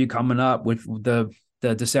coverage for you coming up with the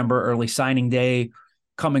December early signing day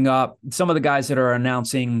coming up. Some of the guys that are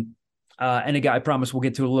announcing, and again, I promise we'll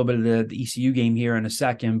get to a little bit of the ECU game here in a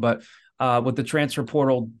second, but with the transfer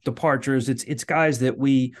portal departures, it's guys that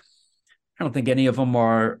I don't think any of them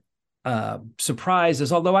are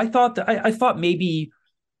surprises. Although I thought maybe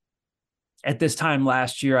at this time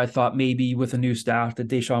last year, I thought maybe with a new staff that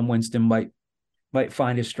Deshaun Winston might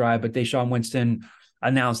find his stride, but Deshaun Winston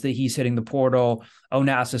announced that he's hitting the portal.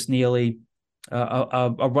 Onassis Neely,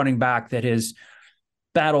 a running back that has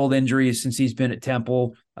battled injuries since he's been at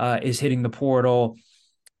Temple, is hitting the portal.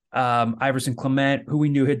 Iverson Clement, who we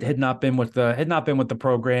knew had not been with the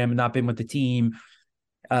program, not been with the team,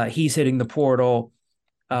 he's hitting the portal.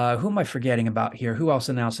 Who am I forgetting about here? Who else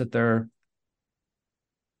announced that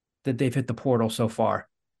they've hit the portal so far?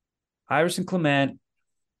 Iverson Clement.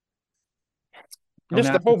 Just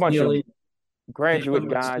a whole bunch of graduate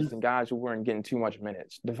guys and guys who weren't getting too much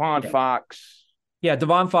minutes. Devon Fox. Yeah,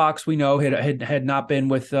 Devon Fox, we know had not been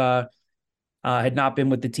with the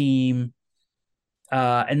team,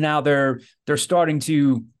 and now they're starting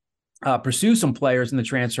to pursue some players in the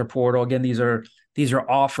transfer portal. Again, these are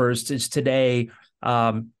offers. It's today.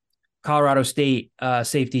 Colorado State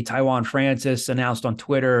safety Taiwan Francis announced on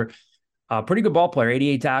Twitter, pretty good ball player,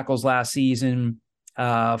 88 tackles last season,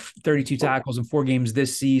 32 tackles in 4 games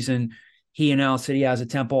this season. He announced that he has a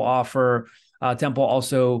Temple offer. Temple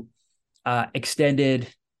also extended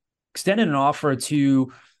an offer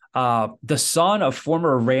to the son of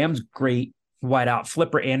former Rams great wideout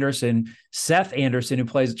Flipper Anderson, Seth Anderson, who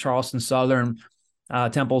plays at Charleston Southern.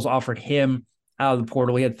 Temple's offered him out of the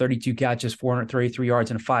portal. He had 32 catches, 433 yards,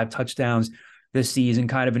 and 5 touchdowns this season.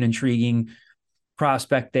 Kind of an intriguing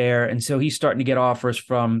prospect there. And so he's starting to get offers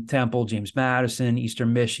from Temple, James Madison,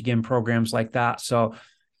 Eastern Michigan, programs like that. So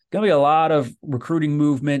going to be a lot of recruiting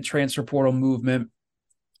movement, transfer portal movement.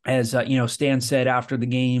 As Stan said after the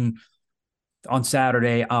game on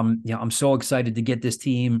Saturday, I'm so excited to get this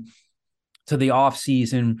team to the off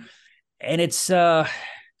season. And it's I'll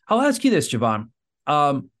ask you this, Javon.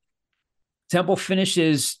 Temple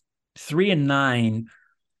finishes 3-9.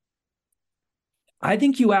 I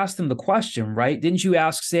think you asked him the question, right? Didn't you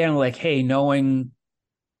ask Stan, like, hey, knowing,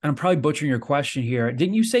 and I'm probably butchering your question here,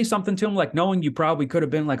 didn't you say something to him like, knowing you probably could have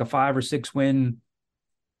been like a 5 or 6 win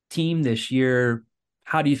team this year,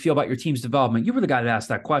 how do you feel about your team's development? You were the guy that asked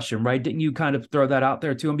that question, right? Didn't you kind of throw that out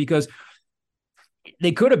there to him? Because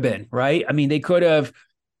they could have been, right? I mean, they could have.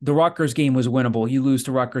 The Rutgers game was winnable. You lose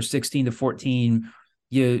to Rutgers 16-14.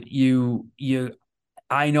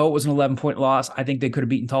 I know it was an 11-point loss. I think they could have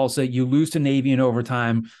beaten Tulsa. You lose to Navy in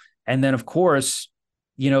overtime. And then, of course,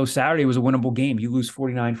 Saturday was a winnable game. You lose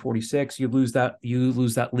 49-46. You lose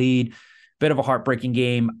that lead. Bit of a heartbreaking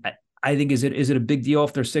game. I think, is it a big deal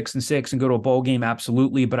if they're 6-6 and go to a bowl game?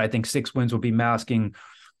 Absolutely. But I think 6 wins would be masking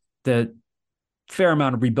the fair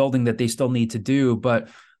amount of rebuilding that they still need to do. But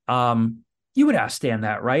you would ask Stan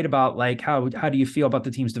that, right? About like, how do you feel about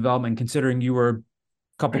the team's development, considering you were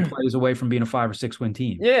couple plays away from being a 5 or 6 win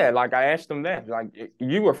team? Yeah, like I asked him that. Like,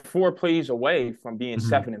 you were 4 plays away from being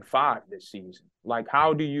 7-5 this season. Like,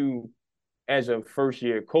 how do you, as a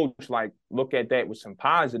first-year coach, like, look at that with some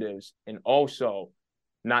positives and also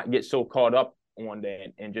not get so caught up on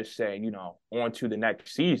that and just say, on to the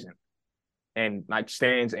next season? And like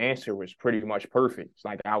Stan's answer was pretty much perfect. It's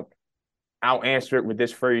like, I'll answer it with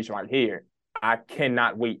this phrase right here. I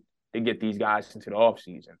cannot wait to get these guys into the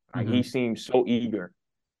offseason. Like, he seems so eager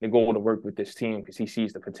to go to work with this team because he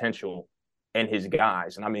sees the potential in his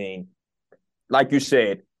guys. And I mean, like you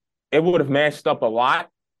said, it would have matched up a lot.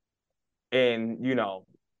 And,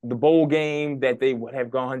 the bowl game that they would have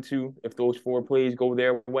gone to, if those 4 plays go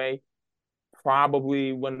their way,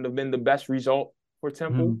 probably wouldn't have been the best result for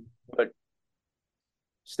Temple. But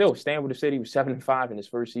still, Stan would have said he was 7-5 in his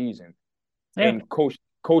first season and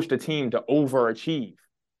coached the team to overachieve.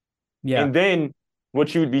 Yeah. And then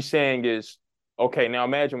what you would be saying is, okay, now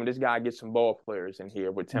imagine when this guy gets some ball players in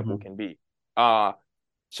here, what Temple can be.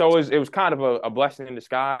 So it was kind of a blessing in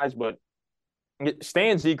disguise, but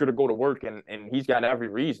Stan's eager to go to work, and he's got every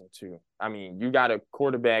reason to. I mean, you got a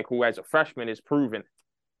quarterback who, as a freshman, is proven.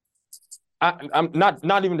 I'm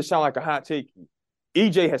not even to sound like a hot take.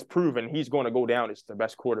 EJ has proven he's going to go down as the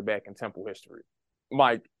best quarterback in Temple history.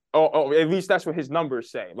 Like, at least that's what his numbers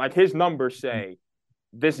say. Like, his numbers say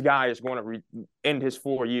this guy is going to end his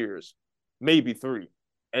 4 years, maybe 3,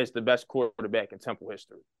 as the best quarterback in Temple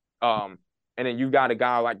history. And then you've got a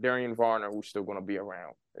guy like Darian Varner who's still going to be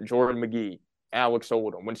around, Jordan McGee. Alex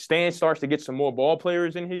Odom. When Stan starts to get some more ball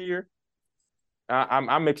players in here,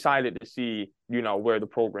 I'm excited to see, where the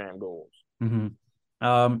program goes. Mm-hmm.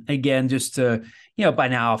 Again, just to, by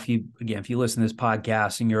now, if you listen to this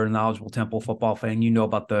podcast and you're a knowledgeable Temple football fan, you know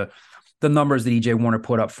about the numbers that EJ Warner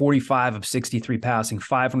put up: 45 of 63 passing,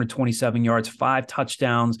 527 yards, 5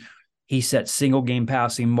 touchdowns. He set single game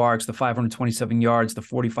passing marks, the 527 yards, the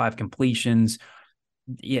 45 completions.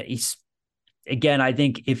 Yeah, I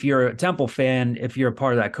think if you're a Temple fan, if you're a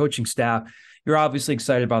part of that coaching staff, you're obviously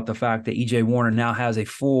excited about the fact that EJ Warner now has a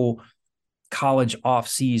full college off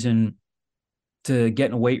season to get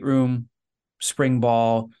in a weight room, spring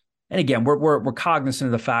ball. And again, we're cognizant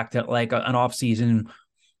of the fact that like an off season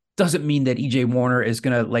doesn't mean that EJ Warner is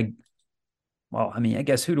going to I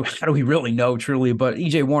guess how do we really know truly? But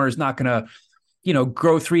EJ Warner is not going to,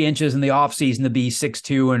 grow 3 inches in the offseason to be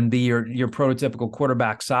 6'2" and be your prototypical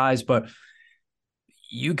quarterback size. But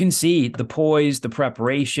you can see the poise, the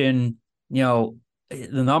preparation, the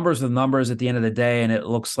numbers are the numbers at the end of the day. And it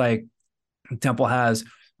looks like Temple has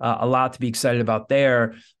a lot to be excited about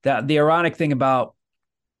there. That the ironic thing about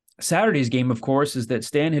Saturday's game, of course, is that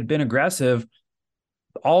Stan had been aggressive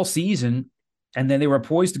all season, and then they were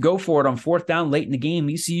poised to go for it on 4th down late in the game.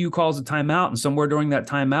 ECU calls a timeout, and somewhere during that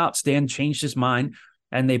timeout, Stan changed his mind,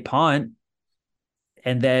 and they punt.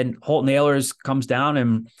 And then Holton Ahlers comes down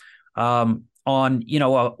and on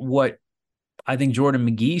what I think Jordan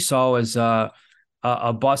McGee saw as a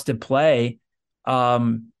busted play,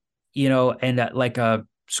 and like a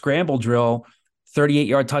scramble drill,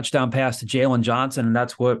 38-yard touchdown pass to Jalen Johnson, and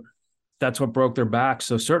that's what broke their back.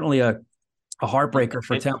 So certainly a heartbreaker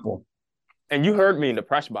for Temple. And you heard me in the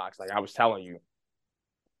press box, like I was telling you,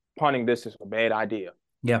 punting this is a bad idea.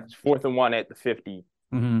 Yeah, it's 4th and 1 at the 50,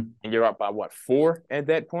 and you're up by 4 at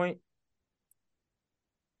that point.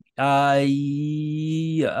 Yeah,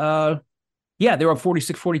 they were up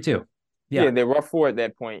 46-42. Yeah, they were up 4 at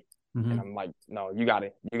that point. And I'm like, no, you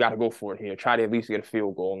gotta go for it here. Try to at least get a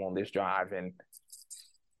field goal on this drive. And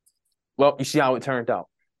well, you see how it turned out.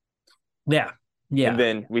 Yeah. And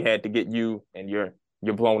then we had to get you and your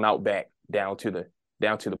blown out back down to the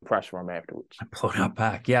press room afterwards. Blown out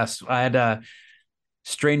back. Yes. I had a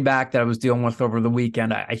strained back that I was dealing with over the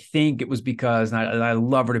weekend. I think it was because, and I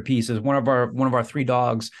love her to pieces, one of our 3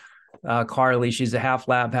 dogs, Carly, she's a half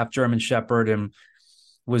lab, half German Shepherd, and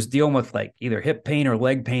was dealing with like either hip pain or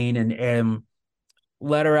leg pain, and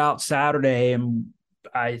let her out Saturday, and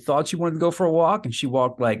I thought she wanted to go for a walk, and she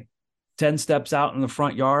walked like 10 steps out in the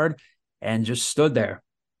front yard and just stood there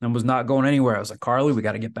and was not going anywhere. I was like, Carly, we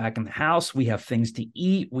got to get back in the house. We have things to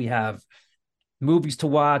eat. We have movies to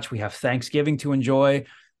watch. We have Thanksgiving to enjoy.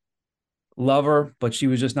 Love her, but she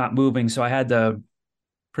was just not moving. So I had to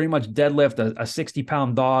pretty much deadlift a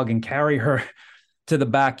 60-pound dog and carry her to the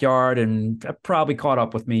backyard, and that probably caught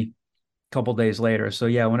up with me a couple days later. So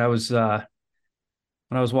yeah, when I was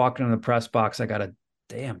walking in the press box, I got a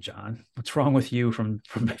damn, John, what's wrong with you from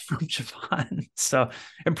Javon? So,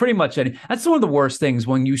 and pretty much that's one of the worst things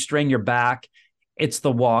when you strain your back. It's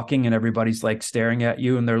the walking and everybody's like staring at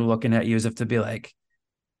you and they're looking at you as if to be like,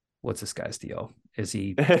 what's this guy's deal? Is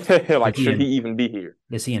he like, should he even be here?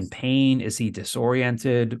 Is he in pain? Is he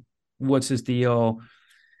disoriented? What's his deal?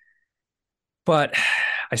 But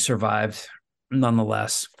I survived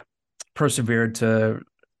nonetheless, persevered to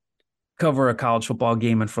cover a college football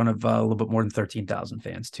game in front of a little bit more than 13,000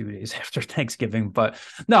 fans 2 days after Thanksgiving. But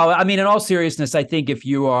no, I mean, in all seriousness, I think if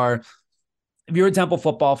you're a Temple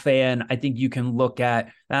football fan, I think you can look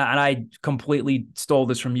at, and I completely stole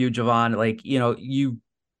this from you, Javon, like,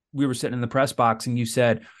 we were sitting in the press box and you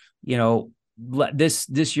said,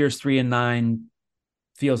 this year's 3-9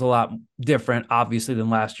 feels a lot different, obviously,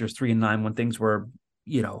 than last year's 3-9 when things were,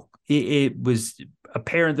 it was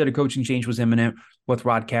apparent that a coaching change was imminent with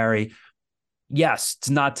Rod Carey. Yes, it's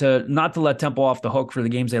not to let Temple off the hook for the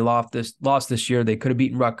games they lost this year. They could have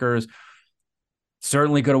beaten Rutgers.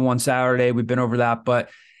 Certainly could have won Saturday. We've been over that,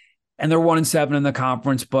 and they're 1-7 in the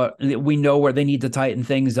conference, but we know where they need to tighten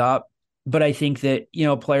things up. But I think that,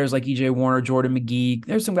 players like EJ Warner, Jordan McGee,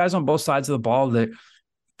 there's some guys on both sides of the ball that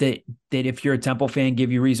if you're a Temple fan,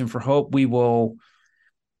 give you reason for hope. We will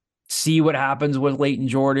see what happens with Leighton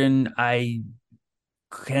Jordan. I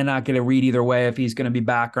cannot get a read either way if he's going to be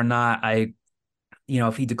back or not.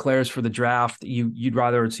 If he declares for the draft, you'd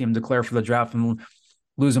rather see him declare for the draft and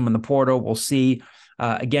lose him in the portal. We'll see.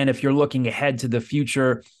 Again, if you're looking ahead to the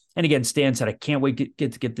future, and again, Stan said, I can't wait to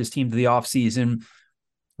get this team to the offseason.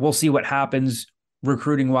 We'll see what happens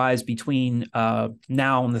recruiting-wise between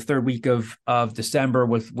now and the 3rd week of December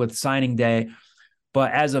with signing day.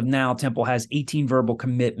 But as of now, Temple has 18 verbal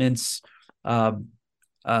commitments.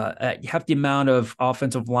 hefty amount of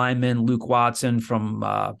offensive linemen. Luke Watson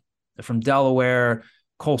from Delaware,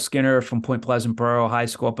 Cole Skinner from Point Pleasant Borough High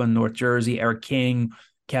School up in North Jersey, Eric King,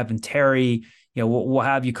 Kevin Terry. You know, we'll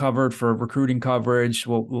have you covered for recruiting coverage.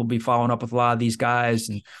 We'll be following up with a lot of these guys,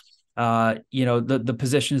 and you know, the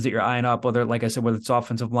positions that you're eyeing up, whether, like I said, whether it's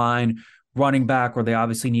offensive line, running back, where they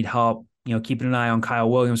obviously need help. You know, keeping an eye on Kyle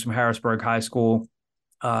Williams from Harrisburg High School,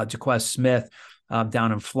 Jaquez Smith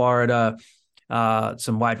down in Florida,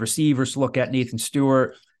 some wide receivers to look at, Nathan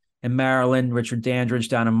Stewart in Maryland, Richard Dandridge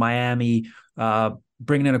down in Miami,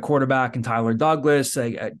 bringing in a quarterback and Tyler Douglas.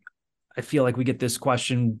 I feel like we get this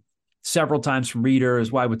question several times from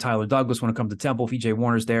readers. Why would Tyler Douglas want to come to Temple if EJ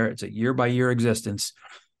Warner's there? It's a year-by-year existence.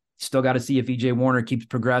 Still got to see if EJ Warner keeps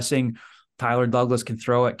progressing. Tyler Douglas can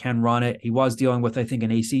throw it, can run it. He was dealing with, I think,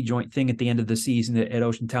 an AC joint thing at the end of the season at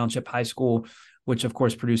Ocean Township High School, which, of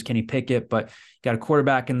course, produced Kenny Pickett. But got a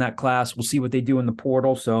quarterback in that class. We'll see what they do in the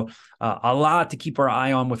portal. So a lot to keep our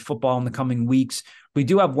eye on with football in the coming weeks. We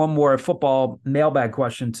do have one more football mailbag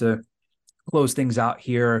question to close things out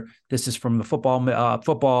here. This is from the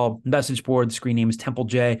football message board. The screen name is Temple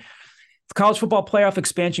J. If college football playoff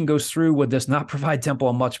expansion goes through, would this not provide Temple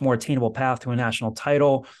a much more attainable path to a national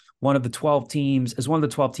title? One of the 12 teams,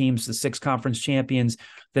 the 6 conference champions,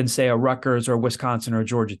 than say a Rutgers or Wisconsin or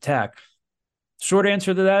Georgia Tech. Short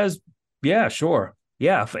answer to that is, yeah, sure.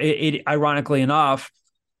 Yeah. It ironically enough,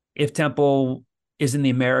 if Temple is in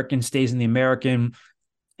the American, stays in the American,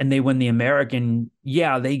 and they win the American,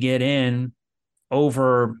 yeah, they get in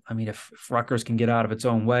over. I mean, if Rutgers can get out of its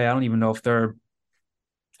own way, I don't even know if they're.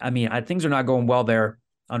 I mean, things are not going well there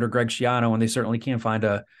under Greg Schiano, and they certainly can't find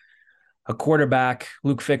a quarterback.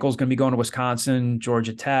 Luke Fickell's going to be going to Wisconsin,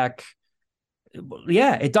 Georgia Tech.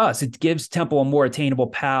 Yeah, it does. It gives Temple a more attainable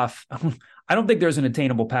path. I don't think there's an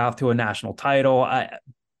attainable path to a national title.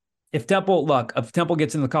 If Temple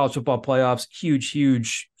gets in the college football playoffs,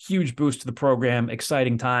 huge boost to the program,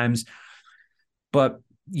 exciting times. But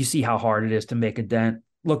you see how hard it is to make a dent.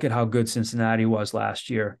 Look at how good Cincinnati was last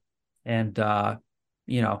year. And,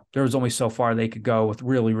 you know, there was only so far they could go with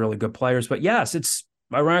really, really good players. But yes, it's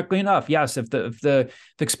ironically enough, yes, if the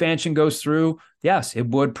expansion goes through, yes, it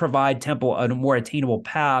would provide Temple a more attainable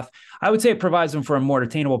path. I would say it provides them for a more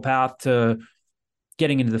attainable path to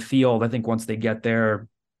getting into the field. I think once they get there,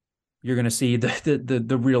 you're going to see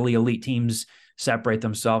the really elite teams separate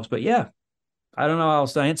themselves. But yeah, I don't know how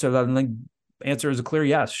else to answer that. I think the answer is a clear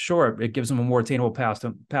yes. Sure, it gives them a more attainable path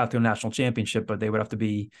to a national championship, but they would have to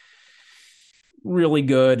be really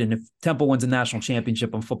good. And if Temple wins a national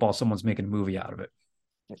championship in football, someone's making a movie out of it.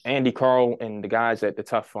 Andy Carl and the guys at the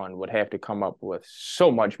Tough Fund would have to come up with so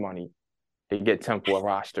much money to get Temple a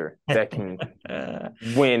roster that can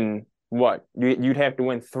win what? You'd have to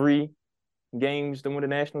win 3 games to win a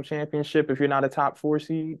national championship if you're not a top 4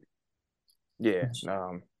 seed. Yeah.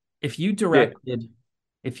 If you directed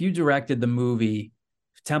the movie,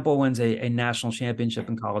 if Temple wins a national championship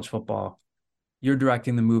in college football, you're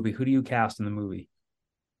directing the movie. Who do you cast in the movie?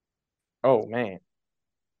 Oh man.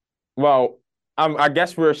 Well, I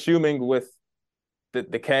guess we're assuming with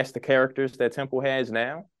the cast of characters that Temple has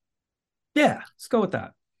now. Yeah, let's go with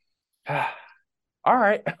that. All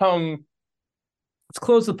right. Let's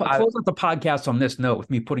close out the podcast on this note with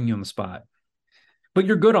me putting you on the spot. But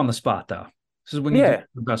you're good on the spot, though. This is when you do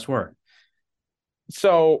the best work.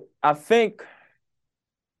 So I think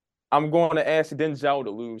I'm going to ask Denzel to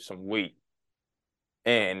lose some weight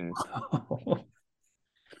and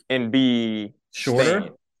be shorter. Stan.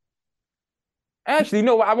 Actually,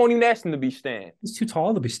 no, I won't even ask him to be Stan. He's too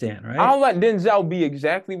tall to be Stan, right? I'll let Denzel be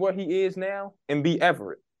exactly what he is now and be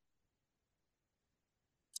Everett.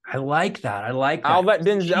 I like that. I'll let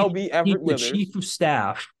Denzel be Everett Withers. The chief of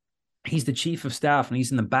staff. He's the chief of staff, and he's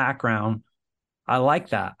in the background. I like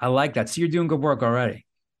that. So you're doing good work already.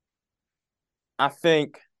 I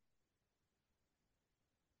think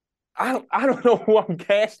I don't know who I'm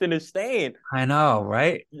casting as Stan. I know,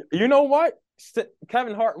 right? You know what?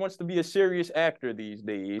 Kevin Hart wants to be a serious actor these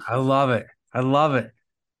days. I love it.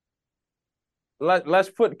 Let's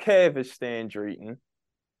put Kev as Stan Drayton.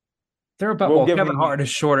 They're about Kevin Hart is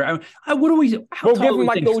shorter. I mean, what do we? We'll give him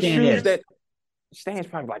like those shoes that Stan's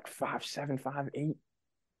probably like 5'7", 5'8".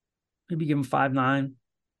 Maybe give him 5'9".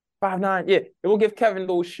 5'9". Yeah, it will give Kevin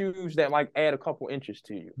those shoes that like add a couple inches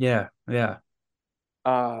to you. Yeah.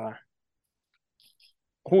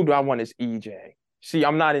 Who do I want as EJ? See,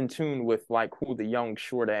 I'm not in tune with like who the young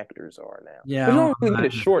short actors are now. Yeah, we don't really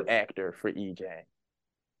need a short actor for EJ.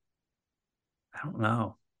 I don't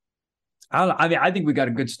know. I think we got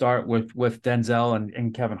a good start with Denzel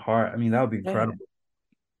and Kevin Hart. I mean, that would be incredible.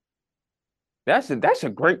 That's a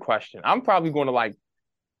great question. I'm probably going to like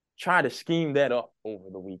try to scheme that up over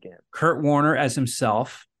the weekend. Kurt Warner as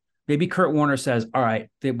himself. Maybe Kurt Warner says, all right,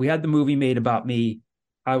 we had the movie made about me.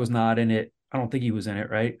 I was not in it. I don't think he was in it,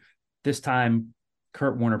 right? This time,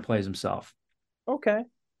 Kurt Warner plays himself. Okay.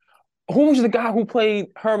 Who was the guy who played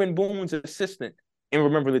Herman Boone's assistant in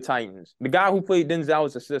Remember the Titans? The guy who played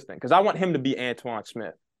Denzel's assistant, because I want him to be Antoine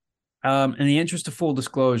Smith. In the interest of full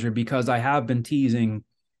disclosure, because I have been teasing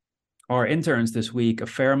our interns this week a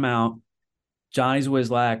fair amount, Johnny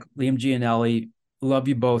Zwislak, Liam Gianelli, love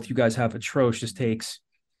you both. You guys have atrocious takes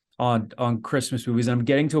on Christmas movies. And I'm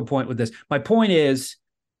getting to a point with this. My point is,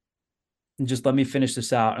 and just let me finish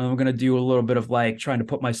this out. And I'm going to do a little bit of like trying to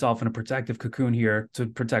put myself in a protective cocoon here to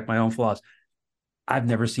protect my own flaws. I've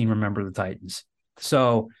never seen Remember the Titans.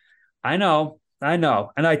 So I know. And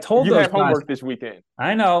I told you those have homework guys, this weekend.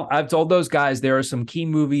 I know. I've told those guys there are some key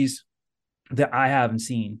movies that I haven't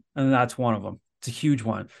seen. And that's one of them. It's a huge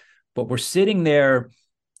one. But we're sitting there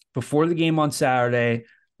before the game on Saturday.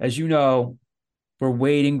 As you know, we're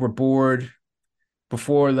waiting. We're bored.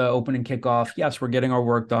 Before the opening kickoff, yes, we're getting our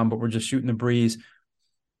work done, but we're just shooting the breeze.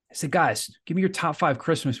 I said, guys, give me your top 5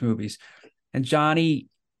 Christmas movies. And Johnny,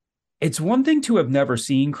 it's one thing to have never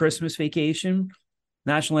seen Christmas Vacation,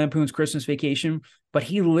 National Lampoon's Christmas Vacation, but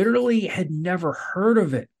he literally had never heard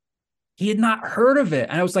of it. He had not heard of it.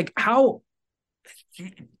 And I was like, how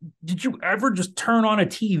did you ever just turn on a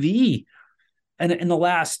TV and in the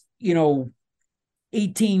last,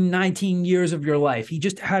 18, 19 years of your life? He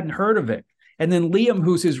just hadn't heard of it. And then Liam,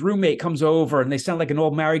 who's his roommate, comes over and they sound like an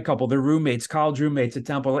old married couple. They're roommates, college roommates at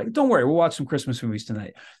Temple. Like, don't worry, we'll watch some Christmas movies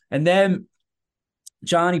tonight. And then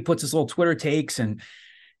Johnny puts his little Twitter takes and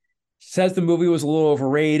says the movie was a little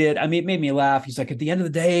overrated. I mean, it made me laugh. He's like, at the end of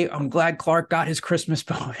the day, I'm glad Clark got his Christmas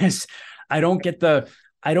bonus. I don't get the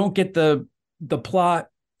plot,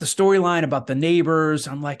 the storyline about the neighbors.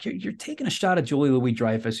 I'm like, you're taking a shot at Julie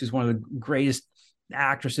Louis-Dreyfus, who's one of the greatest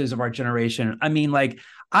actresses of our generation. I mean, like,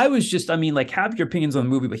 have your opinions on the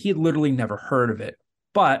movie, but he had literally never heard of it.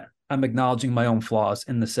 But I'm acknowledging my own flaws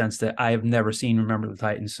in the sense that I have never seen Remember the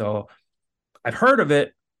Titans. So I've heard of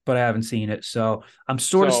it, but I haven't seen it. So I'm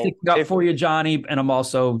sort of sticking up for you, Johnny, and I'm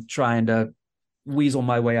also trying to weasel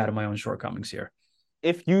my way out of my own shortcomings here.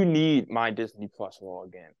 If you need my Disney Plus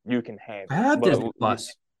login, you can have it. I have Disney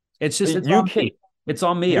Plus. It's just it's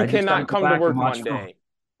on me. You cannot come to work Monday.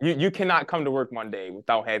 You cannot come to work Monday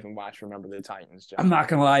without having watched Remember the Titans, John. I'm not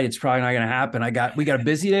gonna lie, it's probably not gonna happen. We got a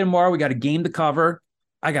busy day tomorrow. We got a game to cover.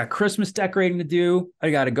 I got Christmas decorating to do. I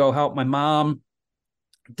got to go help my mom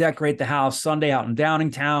decorate the house Sunday out in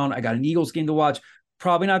Downingtown. I got an Eagles game to watch.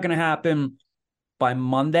 Probably not gonna happen by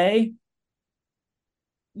Monday.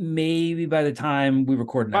 Maybe by the time we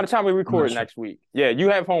record next week. Yeah, you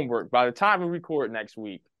have homework. By the time we record next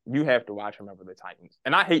week, you have to watch Remember the Titans.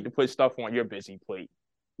 And I hate to put stuff on your busy plate,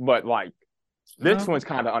 but like this one's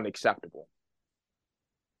kind of unacceptable.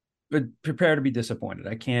 But prepare to be disappointed.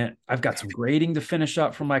 I've got some grading to finish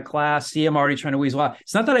up for my class. See, I'm already trying to weasel out.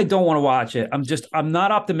 It's not that I don't want to watch it. I'm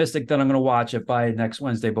not optimistic that I'm going to watch it by next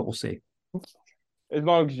Wednesday, but we'll see. As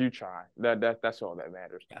long as you try, that's all that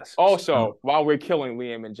matters. Yes. Also, while we're killing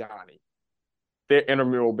Liam and Johnny, their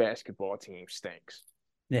intramural basketball team stinks.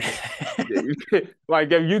 Yeah.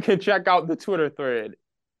 Like, if you can check out the Twitter thread,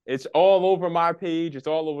 it's all over my page. It's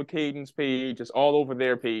all over Caden's page. It's all over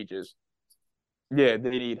their pages. Yeah,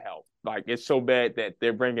 they need help. Like, it's so bad that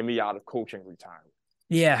they're bringing me out of coaching retirement.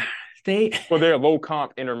 Yeah, for their low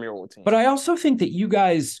comp intramural team. But I also think that you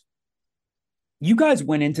guys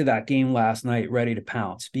went into that game last night ready to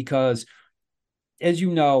pounce because, as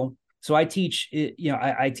you know, so I teach.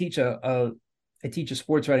 I teach a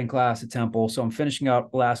sports writing class at Temple, so I'm finishing up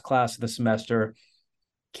the last class of the semester.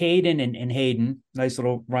 Caden and Hayden, nice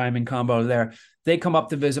little rhyming combo there. They come up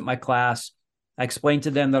to visit my class. I explained to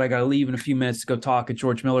them that I got to leave in a few minutes to go talk at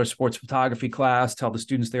George Miller's sports photography class, tell the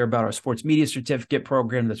students there about our sports media certificate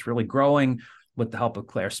program that's really growing with the help of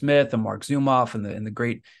Claire Smith and Mark Zumoff and the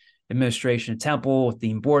great administration at Temple with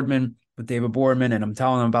Dean Boardman, with David Boardman. And I'm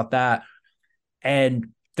telling them about that. And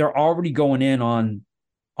they're already going in on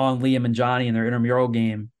Liam and Johnny in their intramural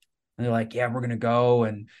game. And they're like, yeah, we're going to go.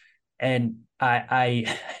 And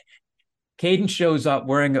I Caden shows up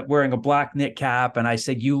wearing a black knit cap. And I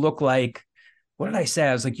said, you look like, what did I say?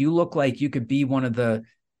 I was like, you look like you could be one of the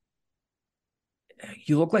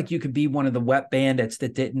wet bandits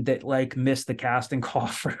that missed the casting call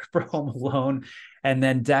for Home Alone. And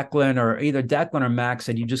then either Declan or Max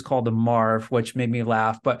said, you just called him Marv, which made me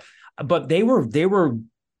laugh. But they were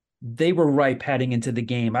ripe heading into the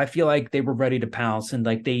game. I feel like they were ready to pounce, and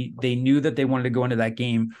like they knew that they wanted to go into that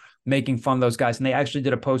game making fun of those guys. And they actually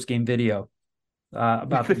did a post-game video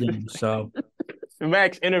about the game. So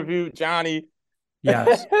Max interviewed Johnny.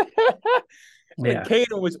 Yes. Yeah.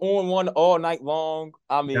 Caden was on one all night long.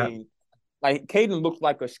 I Yeah. mean, like Caden looked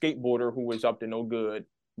like a skateboarder who was up to no good,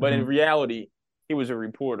 but in Mhm. reality, he was a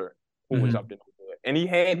reporter who was up Mhm. to no good, and he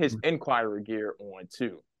had his Inquirer gear on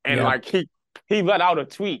too. And Yeah. like he let out a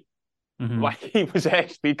tweet Mhm. like he was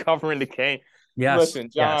actually covering the game. Yes. Listen,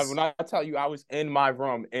 John, Yes. when I tell you I was in my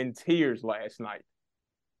room in tears last night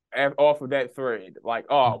off of that thread, like,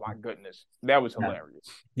 oh my Mhm. goodness, that was Yeah. hilarious.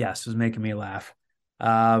 Yes, it was making me laugh.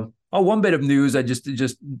 One bit of news. I just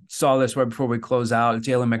saw this right before we close out.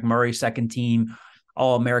 Jalen McMurray, second team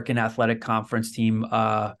All-American Athletic Conference team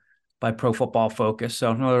by Pro Football Focus.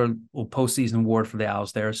 So another little postseason award for the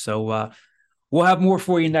Owls there. So we'll have more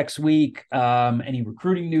for you next week. Any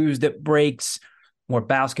recruiting news that breaks, more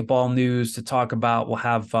basketball news to talk about. We'll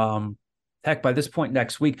have heck by this point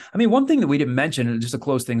next week. I mean, one thing that we didn't mention, just to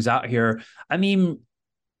close things out here. I mean,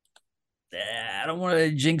 I don't want to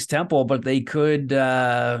jinx Temple, but they could.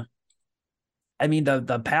 I mean,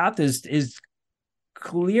 the path is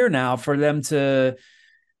clear now for them to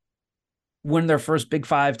win their first Big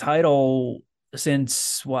Five title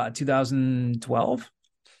since what, 2012.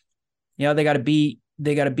 You know, they got to beat.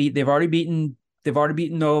 They've already beaten. They've already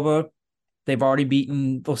beaten Nova. They've already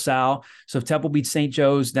beaten LaSalle. So if Temple beats St.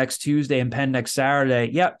 Joe's next Tuesday and Penn next Saturday,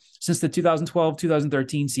 yep, since the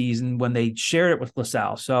 2012-2013 season when they shared it with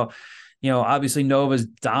LaSalle. So, you know, obviously Nova's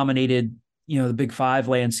dominated, you know, the Big Five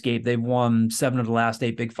landscape. They've won 7 of the last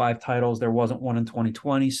 8 Big Five titles. There wasn't one in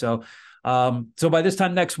 2020. So by this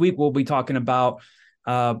time next week, we'll be talking about,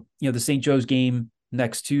 the St. Joe's game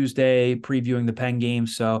next Tuesday, previewing the Penn game.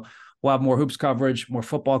 So we'll have more hoops coverage, more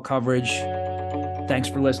football coverage. Thanks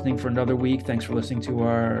for listening for another week. Thanks for listening to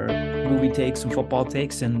our movie takes and football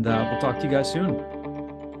takes, and we'll talk to you guys soon.